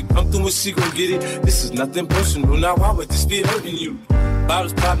with it. She come through and she gon' get it. This is nothing personal, now why would this be hurting you?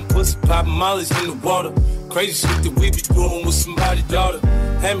 Bottles popping, pussy popping, mollies in the water. Crazy shit that we be doing with somebody's daughter.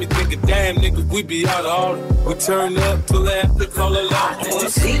 Had me thinking, damn nigga, we be out of order. We turn up till they have to call a lot.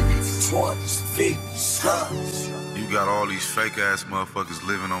 You got all these fake ass motherfuckers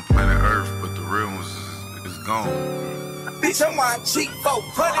living on planet Earth, but the real ones is gone. Bitch, I'm my cheap folk,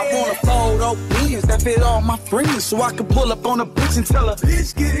 I wanna fold up beans that fit all my friends, so I can pull up on a bitch and tell her,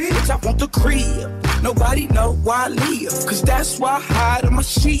 bitch, get it. Bitch, I want the crib. Nobody know where I live, cause that's why I hide on my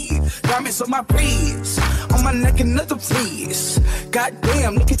shit. Diamonds on my ribs, on my neck another fleece.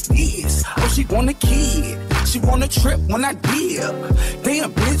 Goddamn, look at this. Oh, she want a kid. She want a trip when I dip.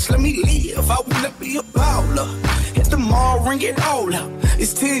 Damn, bitch, let me live. I wanna be a baller. Hit the mall, ring it all up.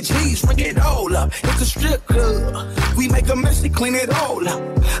 It's 10 G's, ring it all up. Hit the strip club. We make a mess, they clean it all up.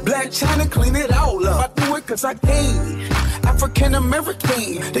 Black China, clean it all up. I do it cause I can. African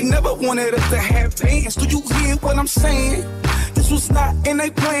American, they never wanted us to have bands. Do you hear what I'm saying? This was not in a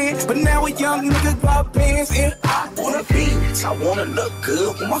plan, but now a young nigga got bands and I wanna be. I wanna look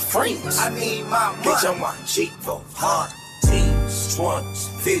good with my friends. I need my money. Bitch, I'm my cheap for hard. Teams, twins,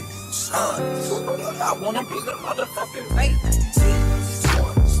 figures, sons. I wanna be the motherfucking lady. Teams,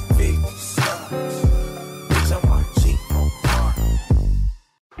 twins, figures, sons. Bitch, I'm my cheap for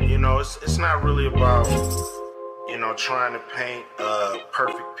hard. You know, it's not really about, you know, trying to paint a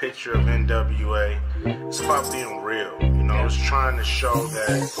perfect picture of NWA. It's about being real, you know, it's trying to show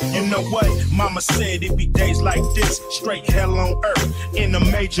that. You know what? Mama said it be days like this, straight hell on earth, in a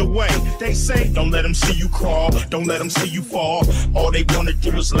major way. They say, don't let them see you crawl, don't let them see you fall. All they wanna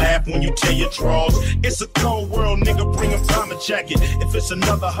do is laugh when you tear your drawers. It's a cold world, nigga, bring a bomber jacket. If it's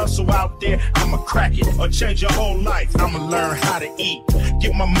another hustle out there, I'ma crack it. Or change your whole life, I'ma learn how to eat.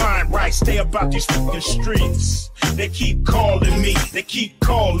 Get my mind right, stay about these fucking streets. They keep calling me, they keep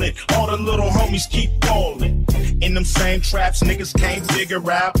calling. All the little homies keep falling. In them same traps, niggas can't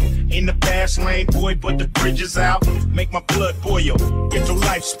figure out. In the fast lane, boy, but the bridge is out. Make my blood boil, get your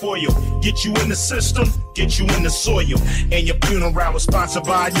life spoiled. Get you in the system, get you in the soil. And your funeral was sponsored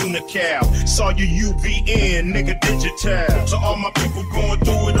by Unical. Saw your UVN, nigga, digital. So all my people going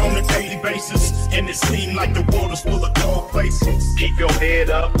through it on a daily basis. And it seemed like the world is full of cold places. Keep your head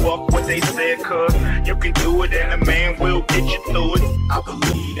up, fuck what they said, cuz you can do it and a man will get you through it. I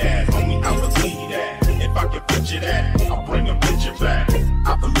believe that, homie, I believe that. If I can picture that, I'll bring a picture back.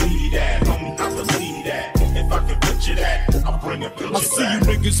 I believe that, homie, I believe that. If I can picture that, I'll bring a picture back. I see you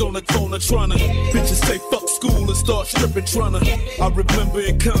niggas on the corner tryna, bitches say fuck school and start stripping tryna. I remember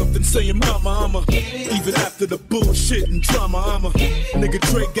in Compton saying mama, I'ma, even after the bullshit and drama, I'ma. Nigga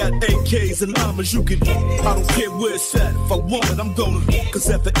Drake got AKs and llamas, you can, I don't care where it's at, if I want it, I'm gonna. Cause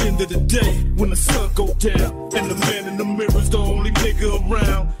at the end of the day, when the sun go down, and the man in the mirror's the only nigga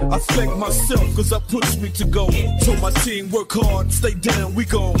around, I thank myself cause I push me to go. So my team work hard, stay down, we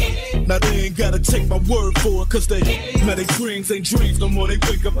gon'. Now they ain't gotta take my word for it, cause they, now they dreams ain't dreams no more, they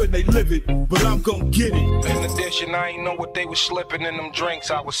wake up and they live it, but I'm gon' get it. In addition, I ain't know what they was slipping in them drinks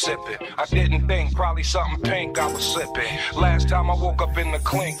I was sipping. I didn't think, probably something pink I was sipping. Last time I woke up in the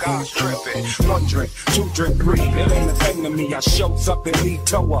clink, I was tripping. 1 drink, 2 drink, 3, it ain't a thing to me. I shows up and lead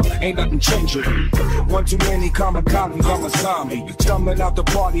Toa, ain't nothing changing. One too many kamikazes, I'm a zombie. Stumbling out the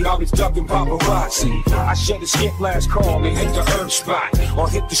party, I was ducking paparazzi. I should've skipped last call and hit the herb spot, or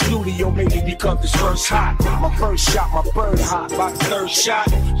hit the studio maybe because it's first hot. My first shot, my bird hot. By the third shot,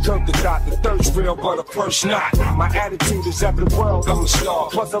 took the dot. The third's real, but the first not. My attitude is every world, I'm a star.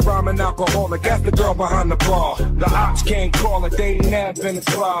 Plus a rhyming alcoholic, that's the girl behind the bar. The ops can't call it, they ain't never been a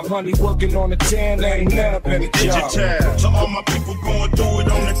club. Honey working on the 10, they ain't never been a job. Digital. So all my people going through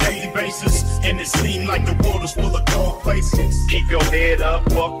it on a daily basis. And it seemed like the world is full of cold places. Keep your head up,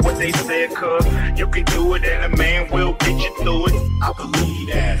 fuck what they said, cuz you can do it and a man will get you through it. I believe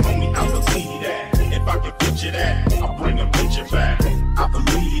that, homie, I believe that. If I can picture that, I'll bring a picture back. I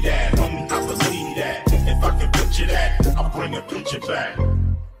believe that, homie, I believe that. If I can picture that, I'll bring a picture back.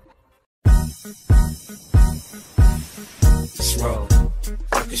 It's wrong.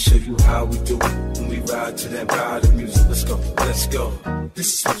 I can show you how we do it when we ride to that ride music. Let's go, let's go.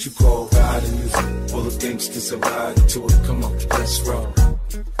 This is what you call riding music. Full of gangsters are riding to it. Come on, let's roll.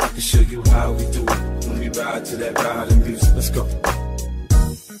 I can show you how we do it when we ride to that ride music. Let's go.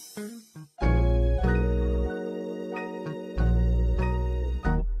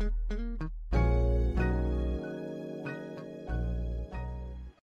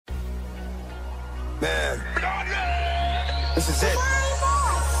 Man, this is it.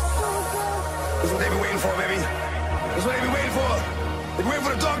 This is what they've been waiting for, baby. This is what they've been waiting for. They've been waiting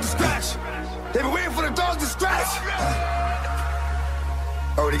for the dog to scratch. They've been waiting for the dog to scratch.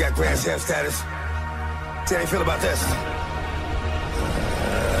 Already got Grand Slam status. See how you feel about this?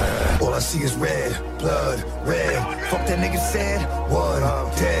 All I see is red, blood, red. Fuck that nigga said, one,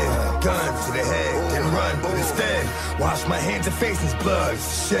 dead. Gun to the head, then run, but instead wash my hands and face his blood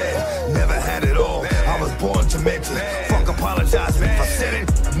shed. Never had it all, I was born to mention. Fuck apologizing, if I said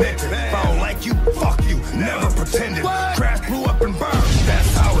it, I meant it. If I don't like you, fuck you, never pretended. Crash blew up and burned,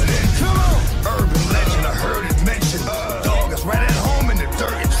 that's how it is. Urban legend, I heard it mentioned. Dog is right at home in the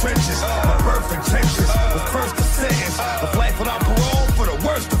dirty trenches. My birth intentions was first a sentence of life without parole for the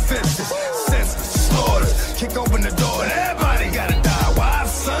worst offenses. Senseless slaughter, kick open the door and everybody gotta die.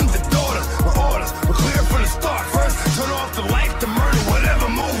 Wives, sons, and daughters. My orders were clear from the start. First, turn off the light to murder whatever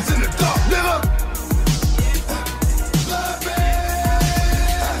moves in the dark. Nigga.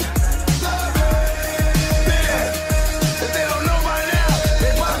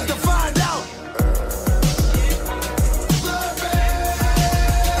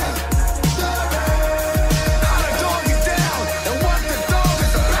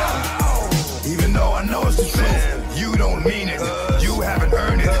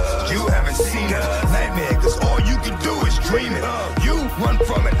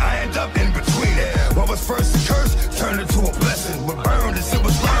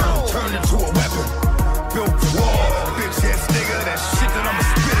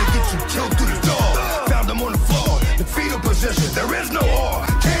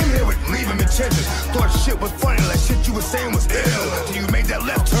 attention. Thought shit was funny, like shit you were saying was ill. Till you made that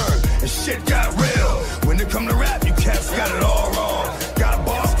left turn, and shit got real. When it come to rap, you cats got it all wrong. Got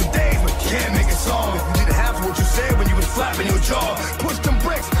bars for days, but can't make a song. If you didn't have what you said when you was flapping your jaw. Push them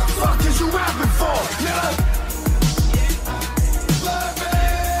bricks, fuck is you rapping for, nigga?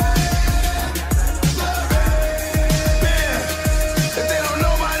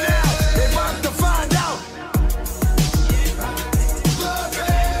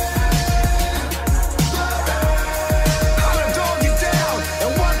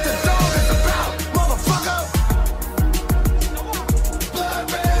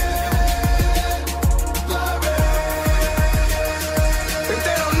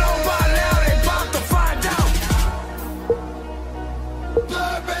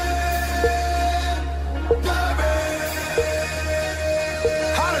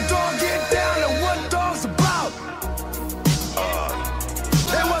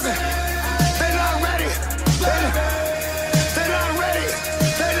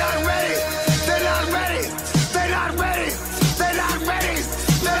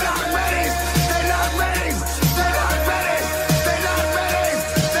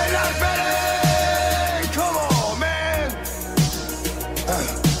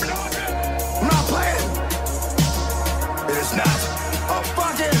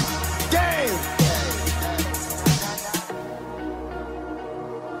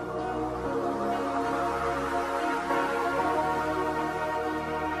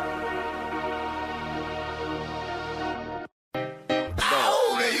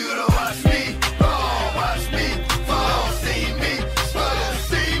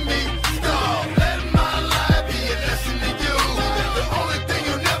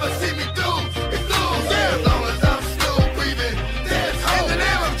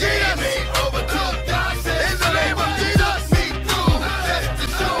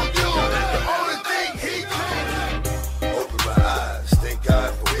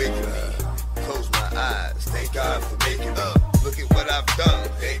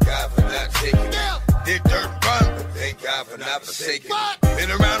 Been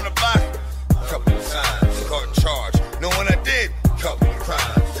around the block a couple of times, caught in charge. Know when I did, couple of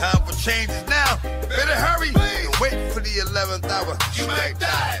crimes. Time for changes now. Better hurry. And wait for the 11th hour. You might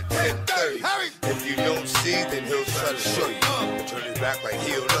die at 10:30. Hurry. If you don't see, then he'll try to show you. Turn his back like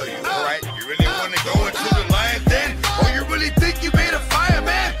he'll know you. Alright, you really want to go into the lion's den? Or you really think you made a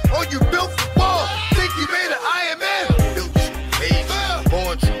fireman? Or you built the wall? Think you made an Iron Man? Built you, made you,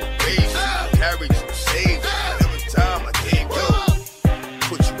 born you, raised you, carried you, saved you. Every time I came go,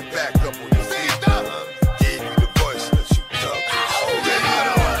 put you back up on your feet. Gave you the voice that you talk.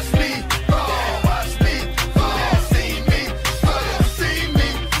 Watch me fall, watch me fall. See me fall, see me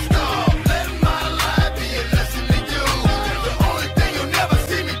fall. Let my life be a lesson to you. The only thing you'll never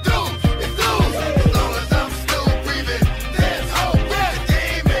see me do is lose. As long as I'm still breathing, there's hope. The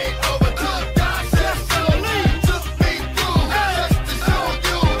game ain't over till God says so. Took me through just to show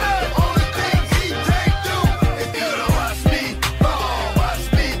you. The only thing he can't do is you to watch me fall, watch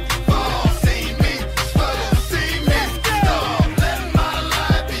me fall. See me fall, see me fall. Let my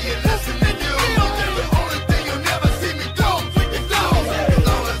life be a lesson to you. The only thing you'll never see me do is lose. As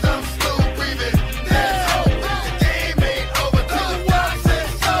long as I'm still breathing, there's hope. The game ain't over till God says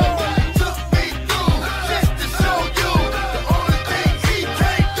so. Took me through just to show you. The only thing he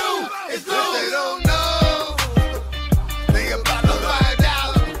can't do is lose. They don't know. They about to find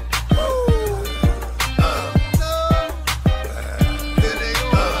out.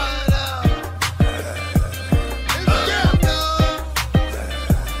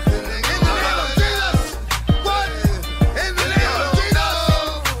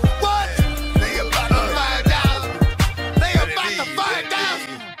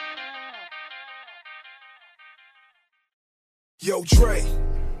 Yo, Dre.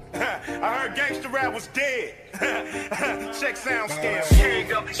 I heard gangsta rap was dead. Check sound scale.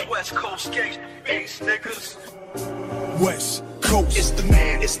 King of these West Coast gangsta beats, niggas. West Coast. It's the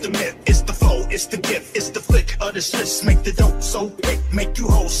man, it's the myth, it's the flow, it's the gift, it's the flick of the switch. Make the dope so quick, make you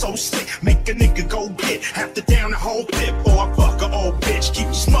hold so sick. Make a nigga go get half the down the whole clip. Or fuck a old bitch, keep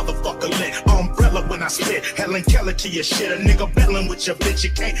this motherfucker lit. Umbrella when I spit, Helen Keller to your shit. A nigga battling with your bitch,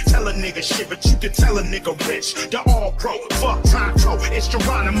 you can't tell a nigga shit, but you can tell a nigga rich. The all pro, fuck Tonto, it's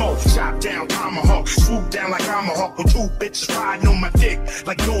Geronimo. Chop down tomahawk, swoop down like I'm a hawk with two bitches riding on my dick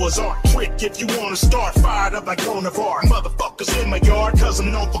like Noah's Ark. Trick if you wanna start, fired up like Bonavar. Motherfuckers in my yard, cause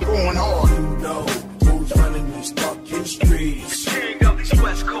I'm known for going hard. You know who's running these fucking streets. King of these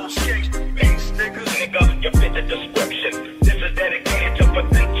West Coast gangsta beats, niggas. Nigga, you fit the description. This is dedicated to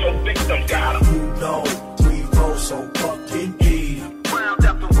potential victims. Got 'em. You know we roll so fucking deep. Round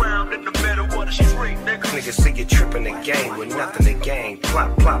after round in the middle Niggas see you tripping the game with nothing to gain.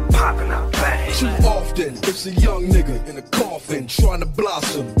 Plop, plop, popping out bang. Too often, it's a young nigga in a coffin trying to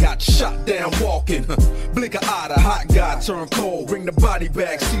blossom. Got shot down walking. Blink an eye, the hot guy turn cold. Bring the body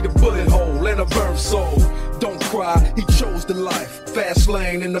back, see the bullet hole and a burnt soul. Don't cry, he chose the life. Fast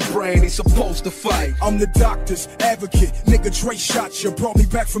lane in the brain, he's supposed to fight. I'm the doctor's advocate. Nigga Dre shot you, brought me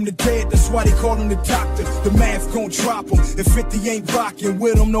back from the dead. That's why they call him the doctor. The math gon' drop him. If 50 ain't rockin'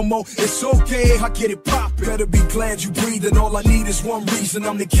 with him no more, it's okay, I get it poppin'. Better be glad you breathin'. All I need is one reason,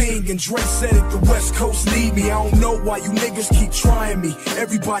 I'm the king. And Dre said it, the West Coast need me. I don't know why you niggas keep trying me.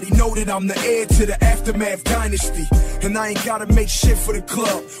 Everybody know that I'm the heir to the Aftermath dynasty. And I ain't gotta make shit for the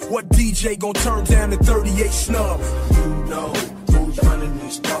club. What DJ gon' turn down the 38 snub? You know who's running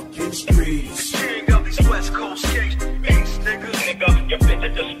these fucking streets. King of these West Coast kings, niggas. Nigga, you fit the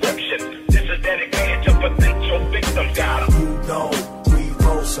description. This is dedicated to potential victims. Got 'em. You know we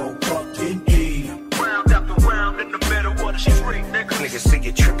roll so fucking deep. Round after round in the middle of the street, nigga. Niggas see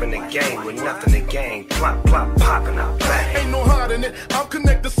you tripping the game with nothing to gain. Plop, plop, popping out bang. Ain't no hiding it. I'm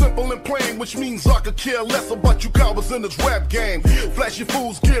connected, simple and plain, which means I could care less about you cowards in this rap game. Flashy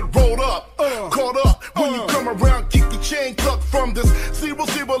fools get rolled up, caught up. When you come around, keep your chain tucked from this 00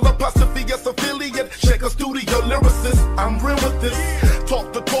 apostrophe S affiliate. Check a studio lyricist. I'm real with this.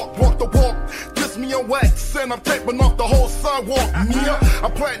 Talk the talk, walk the walk. Kiss me on wax, and I'm taping off the whole sidewalk. Mia,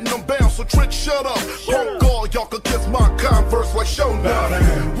 I'm platinum bound, so trick shut up. Punk all y'all could kiss my Converse like show now.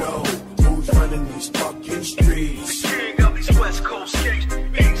 You know who's running these fucking streets. King of these West Coast kings,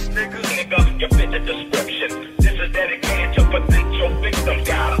 niggas. Nigga, you fit the description. This is dedicated to potential victims.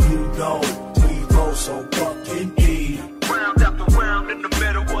 Got 'em. You know we roll so fucking deep. Round after round in the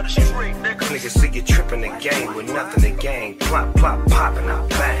middle of the street, nigga. Niggas see you tripping the game with nothing to gain. Plop, plop, popping out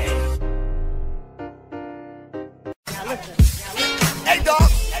bang. Hey, dog.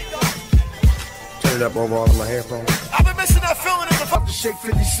 Turn it up over all of my headphones. I've been missing that feeling in the fuck. Shake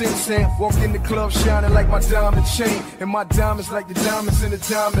 50 cents and walk in the club shining like my diamond chain. And my diamonds like the diamonds in the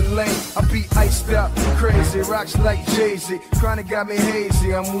diamond lane. I be iced out, crazy, rocks like Jay-Z. Chronic got me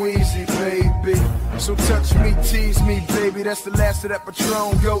hazy, I'm wheezy, baby. So touch me, tease me, baby. That's the last of that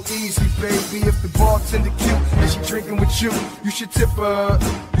Patron, go easy, baby. If the bartender cute and she drinking with you, you should tip her,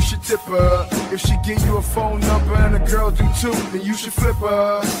 you should tip her. If she give you a phone number and a girl do too, then you should flip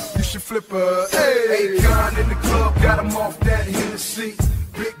her, you should flip her. Hey, Akon in the club, got him off that Hennessy.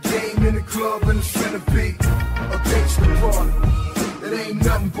 Big game in the club and it's finna be a gangsta party. It ain't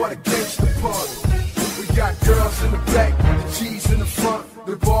nothing but a gangsta party. We got girls in the back, the G's in the front.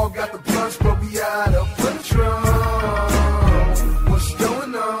 The ball got the blunts, but we out of Patron. What's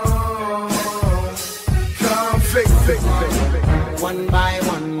going on? Come fake. One by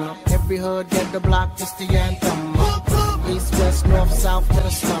one, every hood get the block, just the anthem. East, west, north, south to the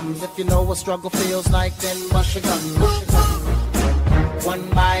slums. If you know what struggle feels like, then bust your gun. One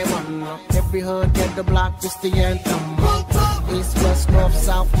by one, every hood get the block, just the anthem. East, west, north,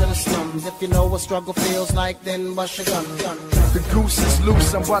 south to the slums. If you know what struggle feels like, then bust your gun. The goose is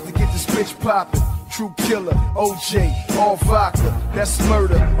loose, I'm about to get this bitch poppin'. True killer, OJ, all vodka, that's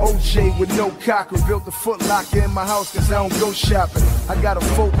murder. OJ with no cocker, built a Foot Locker in my house cause I don't go shopping. I got a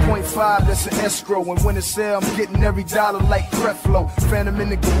 4.5 that's an escrow, and when it's sale I'm getting every dollar like Creflo. Phantom in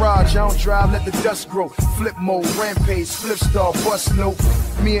the garage, I don't drive, let the dust grow. Flip mode, rampage, flip star, bust note.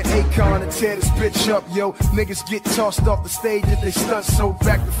 Me and Akon to tear this bitch up, yo. Niggas get tossed off the stage if they stunt, so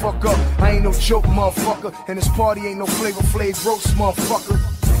back the fuck up. I ain't no joke, motherfucker, and this party ain't no Flavor Flav roast, motherfucker.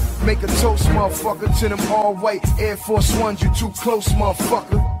 Make a toast, motherfucker, to them all white Air Force Ones, you too close,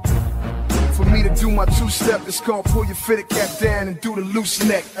 motherfucker. For me to do my two-step, it's called pull your fitted cap down and do the loose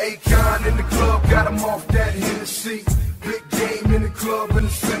neck. Akon in the club, got him off that Hennessy. Big game in the club and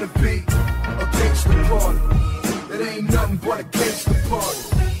it's finna be a gangsta party. It ain't nothing but a gangsta party.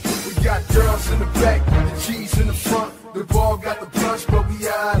 We got girls in the back, the G's in the front. The ball got the punch, but we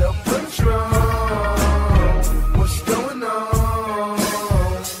out of Patron. What's going on?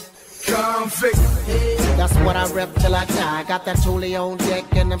 That's what I rep till I die. Got that Thule on deck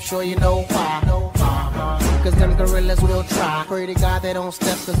and I'm sure you know why. Cause them gorillas will try. Pray to God they don't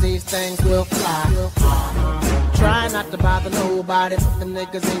step cause these things will fly. Try not to bother nobody, but the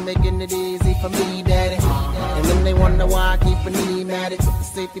niggas ain't making it easy for me, daddy. And then they wonder why I keep a knee at it. With the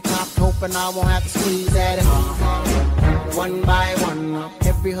safety popped, hoping I won't have to squeeze at it. One by one,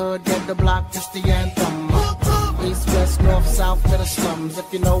 every hood get the block, just the anthem. East, west, north, south to the slums.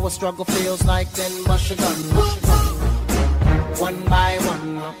 If you know what struggle feels like, then bust your gun. One by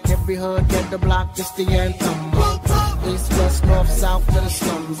one, every hood get the block, just the anthem. East, west, north, south to the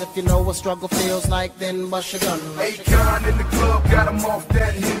slums. If you know what struggle feels like, then bust your gun. Akon in the club, got him off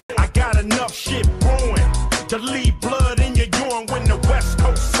that hit. I got enough shit brewing.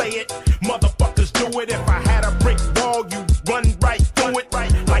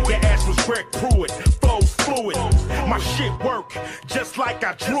 shit work just like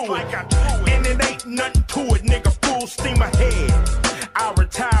I drew it. And it ain't nothing to it, nigga, full steam ahead. I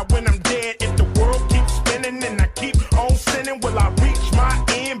retire when I'm dead. If the world keeps spinning and I keep on sinning, will I reach my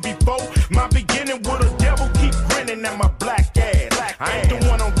end before my beginning? Will the devil keep grinning at my black ass? I ain't the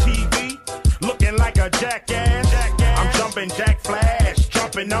one on TV looking like a jackass. I'm jumping Jack Flash,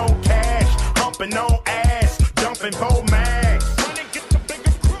 jumping on cash, humping on ass, dumping pole mags.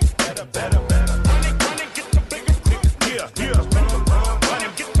 Better, better, better. Yeah, yeah.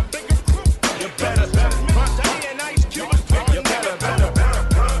 You better, better.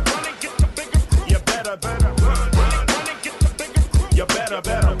 You better, better. You better, better. You better,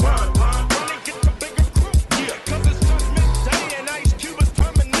 better.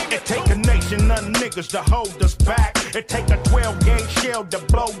 It take a nation of niggas to hold us back. It take a 12-gauge shell to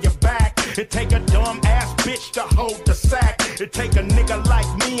blow your back. It take a dumb ass bitch to hold the sack. It take a nigga like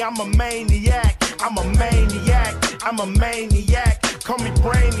me, I'm a maniac. I'm a maniac, I'm a maniac. Call me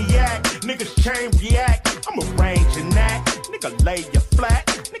brainiac, niggas chain react. I'm arranging that, nigga lay you flat.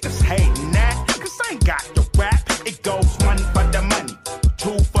 Niggas hating that, cause I ain't got the rap. It goes 1 for the money,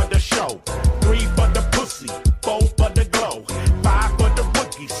 2 for the show, 3 for the pussy, 4 for the glow, 5 for the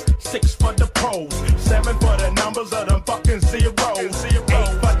rookies, 6 for the pros, 7 for the numbers of them fucking zeros, 8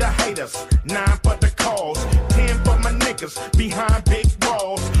 for the haters, 9 for the cause, 10 for my niggas behind big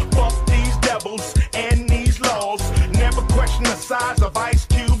walls. Fuck these devils and these laws. Never question the size of Ice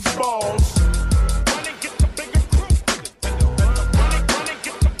Cube's balls.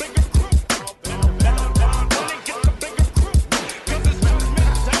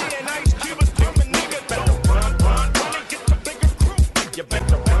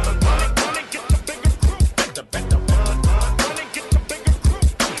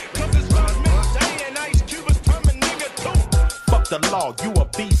 The law, you a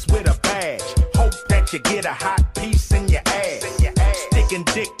beast with a badge. Hope that you get a hot piece in your ass. Sticking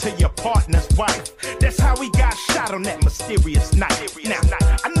dick to your partner's wife. That's how he got shot on that mysterious night. Now,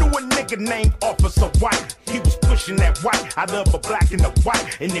 I knew a nigga named Officer White. He was pushing that white. I love a black and a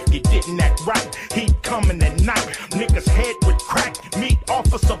white. And if you didn't act right, he'd come in at night. Niggas head would crack. Meet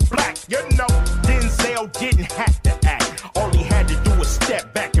Officer Black. You know, Denzel didn't have to act. All he had to do was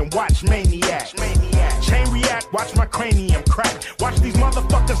step back and watch Maniac. Chain react, watch my cranium crack. Watch these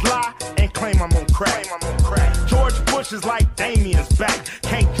motherfuckers lie and claim I'm on crack. George Bush is like Damien's back.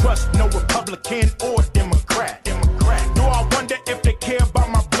 Can't trust no Republican or Democrat. Do I wonder if they care about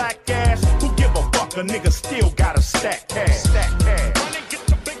my black ass? Who give a fuck? A nigga still got a stack cash.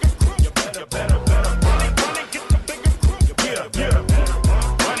 You better, better, better. Yeah, yeah.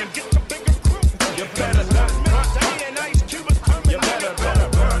 You better, better. You better, better.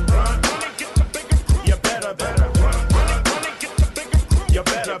 You better, better. You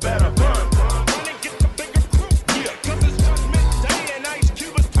better, better run. Yeah, cause it's just midday and Ice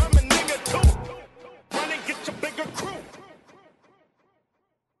Cube is coming, nigga, too. Run and get your bigger crew.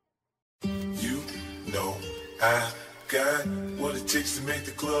 You know I got what it takes to make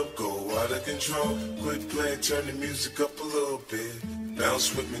the club go out of control. Quit playing, turn the music up a little bit.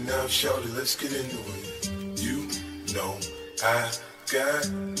 Bounce with me now, shout it, let's get into it. You know I got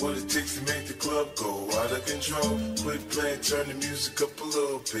what it takes to make the club go out of control. Quit playing, turn the music up a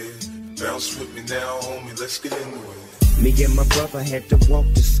little bit. Bounce with me now, homie, let's get into it. Me and my brother had to walk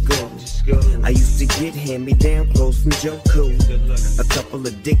to school. I used to get hand-me-down clothes from Joe Cool. A couple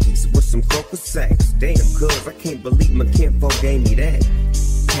of Dickies with some Coca sacks. Damn, cuz I can't believe my kinfolk gave me that.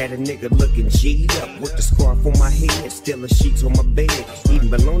 Had a nigga looking G'd up with the scarf on my head, stealing sheets on my bed, eating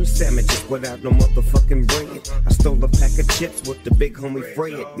bologna sandwiches without no motherfucking bread. I stole a pack of chips with the big homie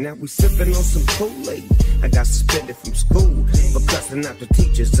Fred. Now we sipping on some Kool-Aid. I got suspended from school for cussing out the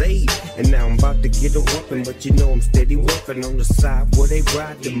teacher's aide, and now I'm about to get a whooping, but you know I'm steady working on the side where they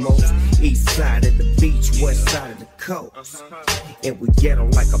ride the most. East side of the beach, west side of the coast, and we get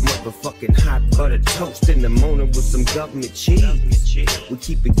on like a motherfucking hot buttered toast in the morning with some government cheese. We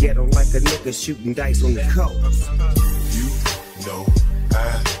keep it ghetto like a nigga shooting dice on the coast. You know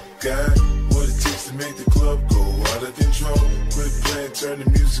I got what it takes to make the club go out of control. Quit playing, turn the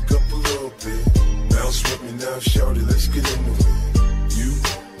music up a little bit. Bounce with me now, shout it, let's get into it. You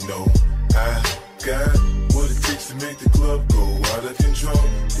know I got what it takes to make the club go out of control.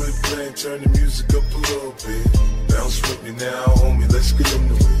 Quit playing, turn the music up a little bit. Bounce with me now, homie, let's get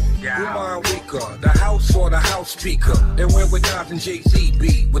into it. Umar weaker, the house or the house speaker. And when with Nas and Jay-Z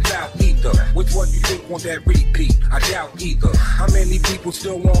be without either. Which one you think want that repeat? I doubt either. How many people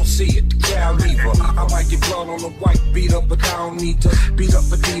still won't see it? The cow lever. I might get blood on the white beat up, but I don't need to beat up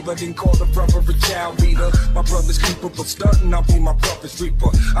a diva, then call the brother a child beater. My brother's keeper, but stuntin', I'll be my brother's reaper.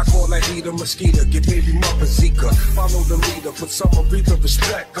 I call that heater mosquito, get baby mother Zika. Follow the leader, put some aretha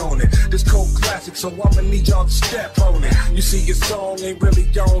respect on it. This cold classic, so I'ma need y'all to step on it. You see your song ain't really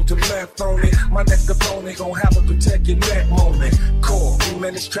on to left on it. My next opponent gon' have a protect your neck moment. Core,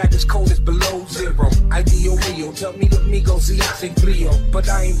 man, this track is cold as below zero. Ideal Rio, tell me the Migos, see I sing Leo. But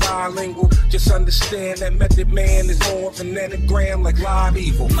I ain't bilingual, just understand that Method Man is more of an anagram like live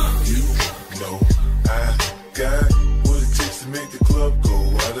evil. You know I got what it takes to make the club go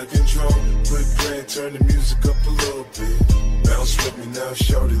out of control. Quit playing, turn the music up a little bit. Bounce with me now,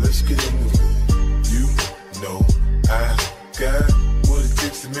 shorty, let's get into it. You know I got what it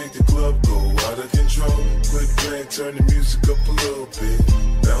takes to make the club go out of control. Quit playing, turn the music up a little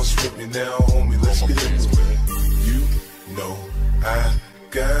bit. Bounce with me now, homie, let's get into it. You know I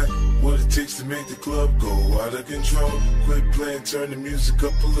got what it takes to make the club go out of control. Quit playing, turn the music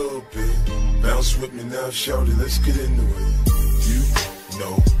up a little bit. Bounce with me now, shorty, let's get into it. You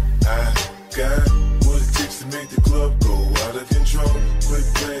know I got what it takes to make the club go out of control. Quit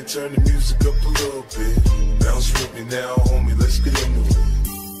playing, turn the music up a little bit. Bounce with me now, homie, let's get into it.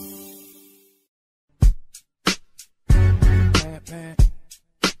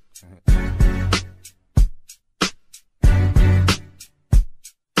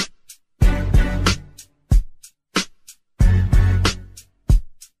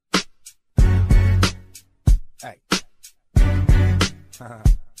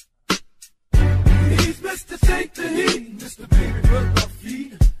 He's Mr. Take the Heat, Mr. Baby Rub My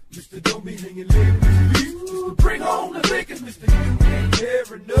Feet, Mr. Don't Be Hanging Late, Mr. Bring Home the Bacon, Mr. You Ain't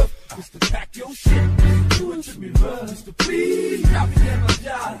There Enough, Mr. Pack Your Shit, Mr. Do It To Me Run, Mr. Please, drop me in my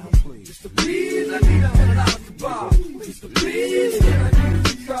job, Mr. Please, I need $100 to buy, Mr. Please, can I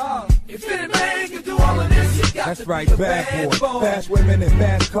use your car? If any man can do all of this, you got That's to right, be a bad boy. boy. Fast women and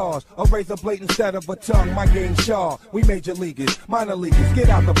fast cars. A razor blade instead of a tongue. My game sharp. We major leaguers, minor leaguers. Get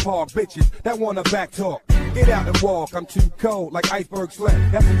out the park, bitches that wanna back talk. Get out and walk. I'm too cold like iceberg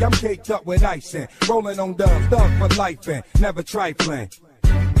slim. That's why I'm caked up with ice and rolling on dubs, thug for life and never trifling.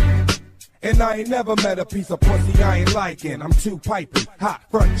 And I ain't never met a piece of pussy I ain't liking. I'm too piping, hot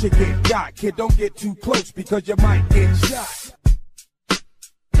front, you get got. Kid, don't get too close because you might get shot.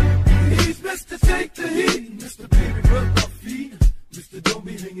 He's Mr. Take the Heat, Mr. Baby Rub My Feet, Mr. Don't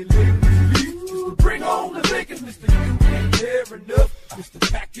Be Hanging Late, Mr. Bring Home the Bacon, Mr. You Ain't There Enough,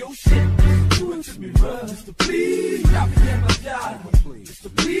 Mr. Pack Your Shit, Mr. Do It To Me Run, Mr. Please, drop me in my job,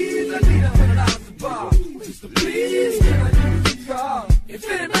 Mr. Please, I need $100 to buy, Mr. Please, can I use your car? If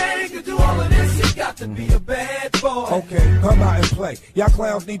any man can do all of this, he got to be a bad boy. Okay, come out and play. Y'all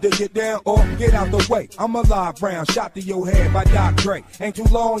clowns need to get down or get out the way. I'm a live round, shot to your head by Doc Dre. Ain't too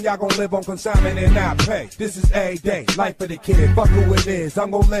long, y'all gon' live on consignment and not pay. This is a day, life of the kid, fuck who it is.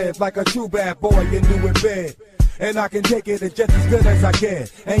 I'm gon' live like a true bad boy and do it big. And I can take it just as good as I can.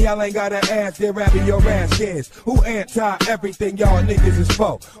 And y'all ain't gotta ask, they're rapping your ass kids. Who anti-everything y'all niggas is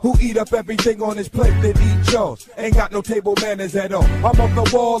for? Who eat up everything on his plate that eat yours? Ain't got no table manners at all. I'm off the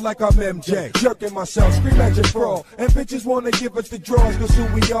wall like I'm MJ, jerking myself, scream at your fraud. And bitches wanna give us the draws, cause who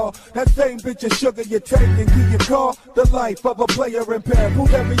we are. That same bitch is sugar you take and give your car. The life of a player in pen.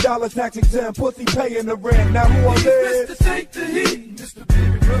 Who's every dollar tax exempt, pussy paying the rent. Now who I live? Mr. Take the Heat, Mr.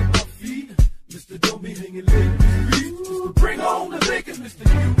 Baby Rub My Feet, Mr. Don't Be Hanging Late, Mr. Bring Home the Bacon, Mr.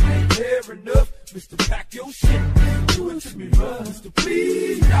 You Ain't There Enough, Mr. Pack Your Shit, Mr. Do It To Me Run, Mr.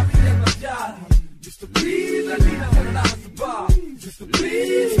 Please, drop me in my job, Mr. Please, I need $100 to buy, Mr.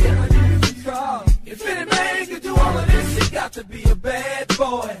 Please, can I use your car? If any man can do all of this, he got to be a bad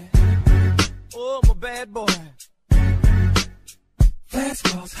boy. Oh, I'm a bad boy. Fast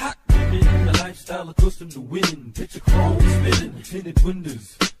cars, hot women, a lifestyle accustomed to winning. Picture chrome spinning, tinted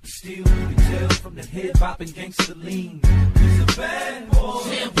windows. Still, you can tell from that head bopping gangster lean. He's a bad boy.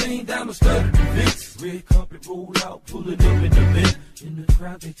 Champagne down the studded Vince. Red carpet rolled out, pulling up in the bed. In the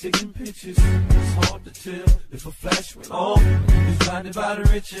crowd, they taking pictures. It's hard to tell if a flash went off. He's blinded by the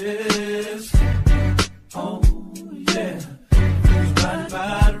riches. Oh, yeah. He's blinded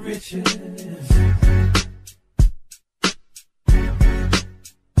by the riches.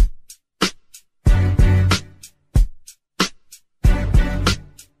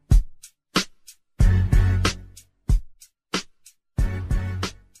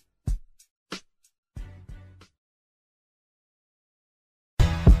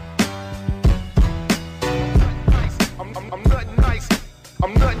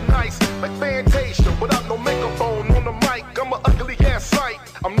 I'm nothing like Fantasia, without no megaphone on the mic. I'm an ugly ass sight.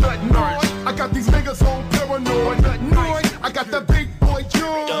 I'm nothing nice. I got these niggas on paranoid. Noise. I got that big boy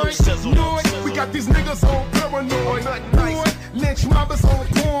joy. Noise. We got these niggas on paranoid. Noise. Lynch mobbers on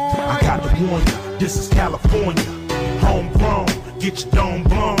point. I got to warn you, this is California. Homegrown, get your dome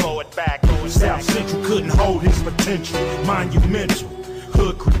blown. Blow it back, South Central couldn't hold his potential. Monumental,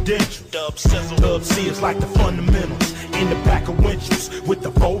 hood credential. Dub sizzle, Dub C is like the fundamentals. In the back of winches with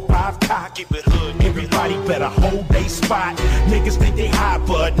the 4-5 cock. Keep it hood, everybody better hold they spot. Niggas think they hot,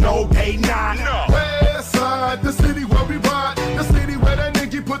 but no, they not. No. West side, the city where we ride. The city where that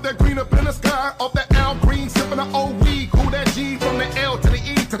nigga put that green up in the sky. Off that Al Green, sipping the old weed. Cool that G from the L to the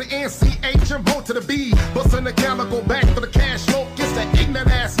E to the NCH and vote to the B. Bustin' the chemical back for the cash flow. Gets that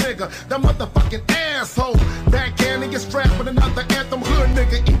ignorant ass nigga, that motherfucking asshole. Backhand and get strapped with another anthem hood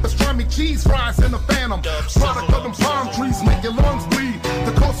nigga. Eat pastrami cheese fries in the Phantom. Product of them palm trees make your lungs bleed.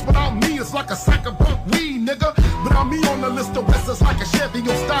 The coast without me is like a sack of bunk weed, nigga. Without me on the list of West is like a Chevy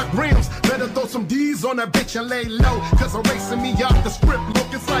on stock rims. Better throw some D's on that bitch and lay low. Cause erasing me off the script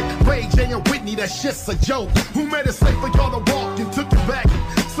look, it's like Ray J and Whitney, that shit's a joke. Who made it safe for y'all to walk and took it back?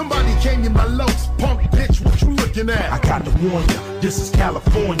 Somebody came in my locs, punk bitch, what you looking at? I got to warn you, this is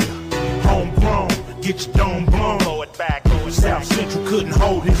California. Homegrown, get your dome blown. Blow it back, South Central couldn't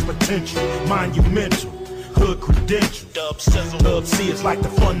hold his potential. Monumental, hood credential. Dub sizzle, Dub C is like the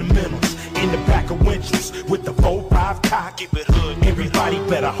fundamentals. In the back of winches with the 4-5 cock. Keep it hood, everybody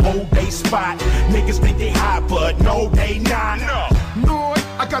better hold they spot. Niggas think they hot, but no, they not. No. Noise,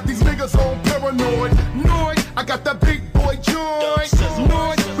 I got these niggas on paranoid. Noise, I got that big boy joy.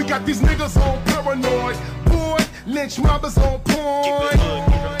 Noise, we got these niggas on paranoid. Boy, lynch mobbers on point.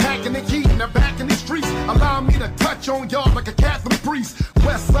 Packing the heat in the back in the streets. Allow me to touch on y'all like a Catholic priest.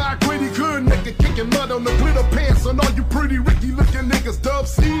 West side gritty good nigga, kicking mud on the glitter pants. On all you pretty Ricky looking niggas, Dub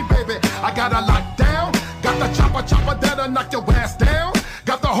C, baby. I got a lockdown. Got the chopper that'll knock your ass down.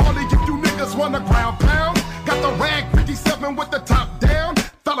 Got the Harley if you niggas want a ground pound. Got the rag 57 with the top down.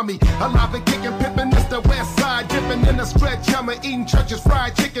 Follow me, alive and kicking, pimpin', it's the West Side. Dipping in a stretch, hammer, eating churches,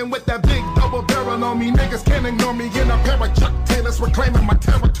 fried chicken with that big double barrel on me. Niggas can't ignore me in a pair of Chuck Taylors, reclaiming my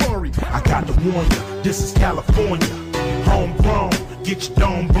territory. I got to warn you, this is California. Homegrown, get your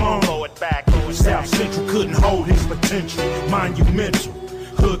dome blown. Blow it back, South Central couldn't hold his potential. Monumental,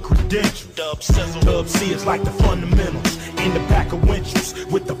 hood credential. Dub sizzle, Dub C is like the fundamentals. In the back of winches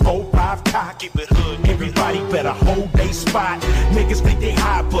with the 4-5 cock. Keep it hood, everybody better hold they spot. Niggas think they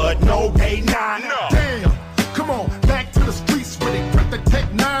hot, but no, they not. No. Damn, come on, back to the streets with it. Grip the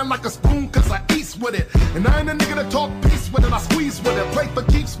Tech 9 like a spoon, cause I eats with it. And I ain't a nigga to talk peace with it, I squeeze with it. Play for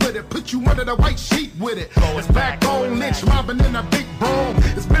keeps with it, put you under the white sheet with it. It's back on lynch, mobbing in a big bone.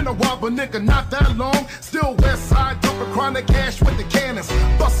 It's been a while, but nigga, not that long. Still West Side, dumping chronic cash with the cannons.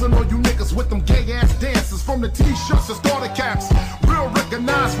 Bustin' on you niggas with them gay ass dances. From the t-shirts to starter caps. Real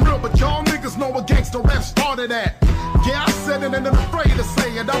recognize real, but y'all niggas know where gangsta rap started at. Yeah, I said it and I'm afraid to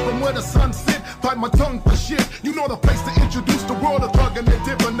say it. I'm from where the sun sit, bite my tongue for shit. You know the place to introduce the world of thuggin' and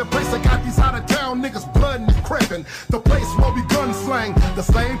dippin'. The place that got these out of town niggas blood and creepin'. The place where we gun slang. The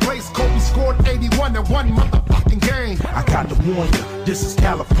same place Kobe scored 81 in one motherfucking game. I got to warn you, this is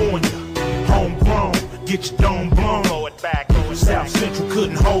California. Homegrown, get your dome blown. Blow it back, South Central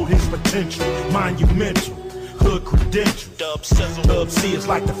couldn't hold his potential. Monumental, hood credential. Dub sizzle, Dub C is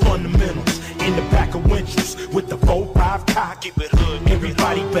like the fundamentals. In the back of winches with the 4-5 cock. Keep it hood,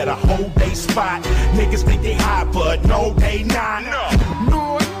 everybody better hold they spot. Niggas think they hot, but no, they not. No.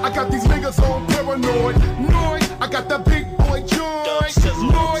 Noise, I got these niggas on paranoid. Noise, I got that big boy joy.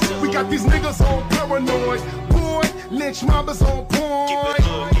 Noise, we got these niggas on paranoid. Boy, lynch mobbers on point.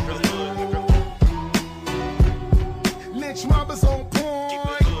 Lynch mobbers on point.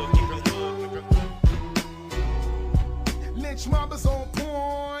 Lynch mobbers on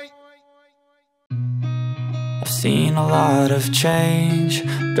point. I've seen a lot of change,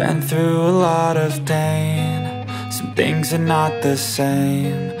 been through a lot of pain. Some things are not the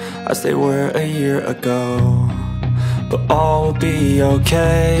same as they were a year ago, but all will be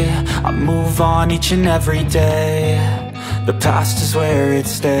okay. I move on each and every day. The past is where it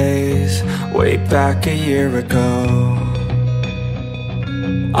stays, way back a year ago.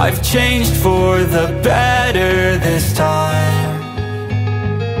 I've changed for the better this time.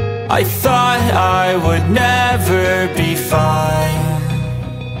 I thought I would never be fine.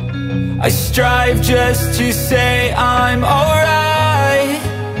 I strive just to say I'm alright,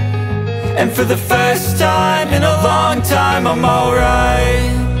 and for the first time in a long time I'm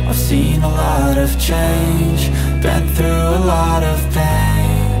alright. I've seen a lot of change, been through a lot of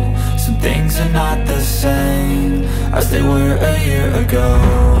pain. Some things are not the same as they were a year ago,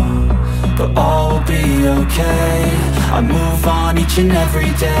 but all will be okay. I move on each and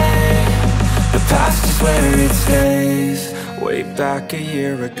every day. The past is where it stays. Way back a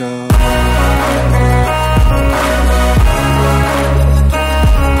year ago.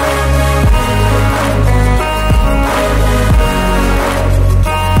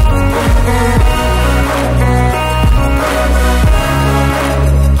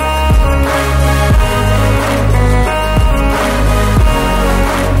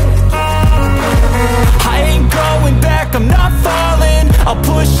 I'm not falling. I'll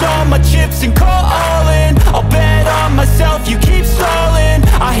push all my chips and call all in. I'll bet on myself, you keep stalling.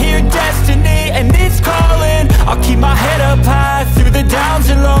 I hear destiny and it's calling. I'll keep my head up high through the downs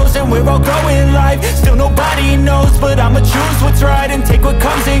and lows. And we're all going live, still nobody knows. But I'ma choose what's right and take what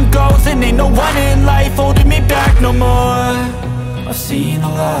comes and goes. And ain't no one in life holding me back no more. I've seen a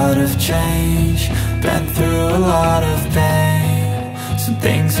lot of change, been through a lot of pain. Some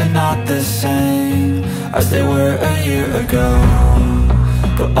things are not the same as they were a year ago,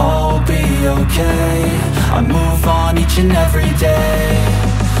 but all will be okay. I move on each and every day.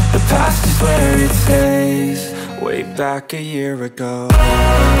 The past is where it stays. Way back a year ago.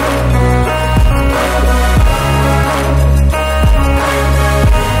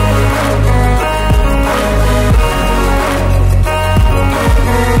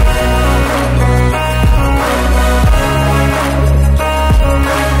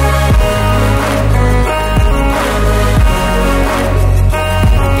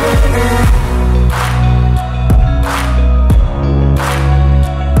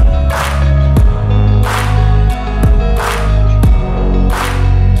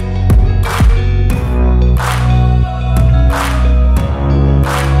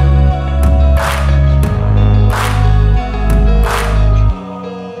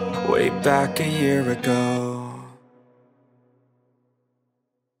 Back a year ago.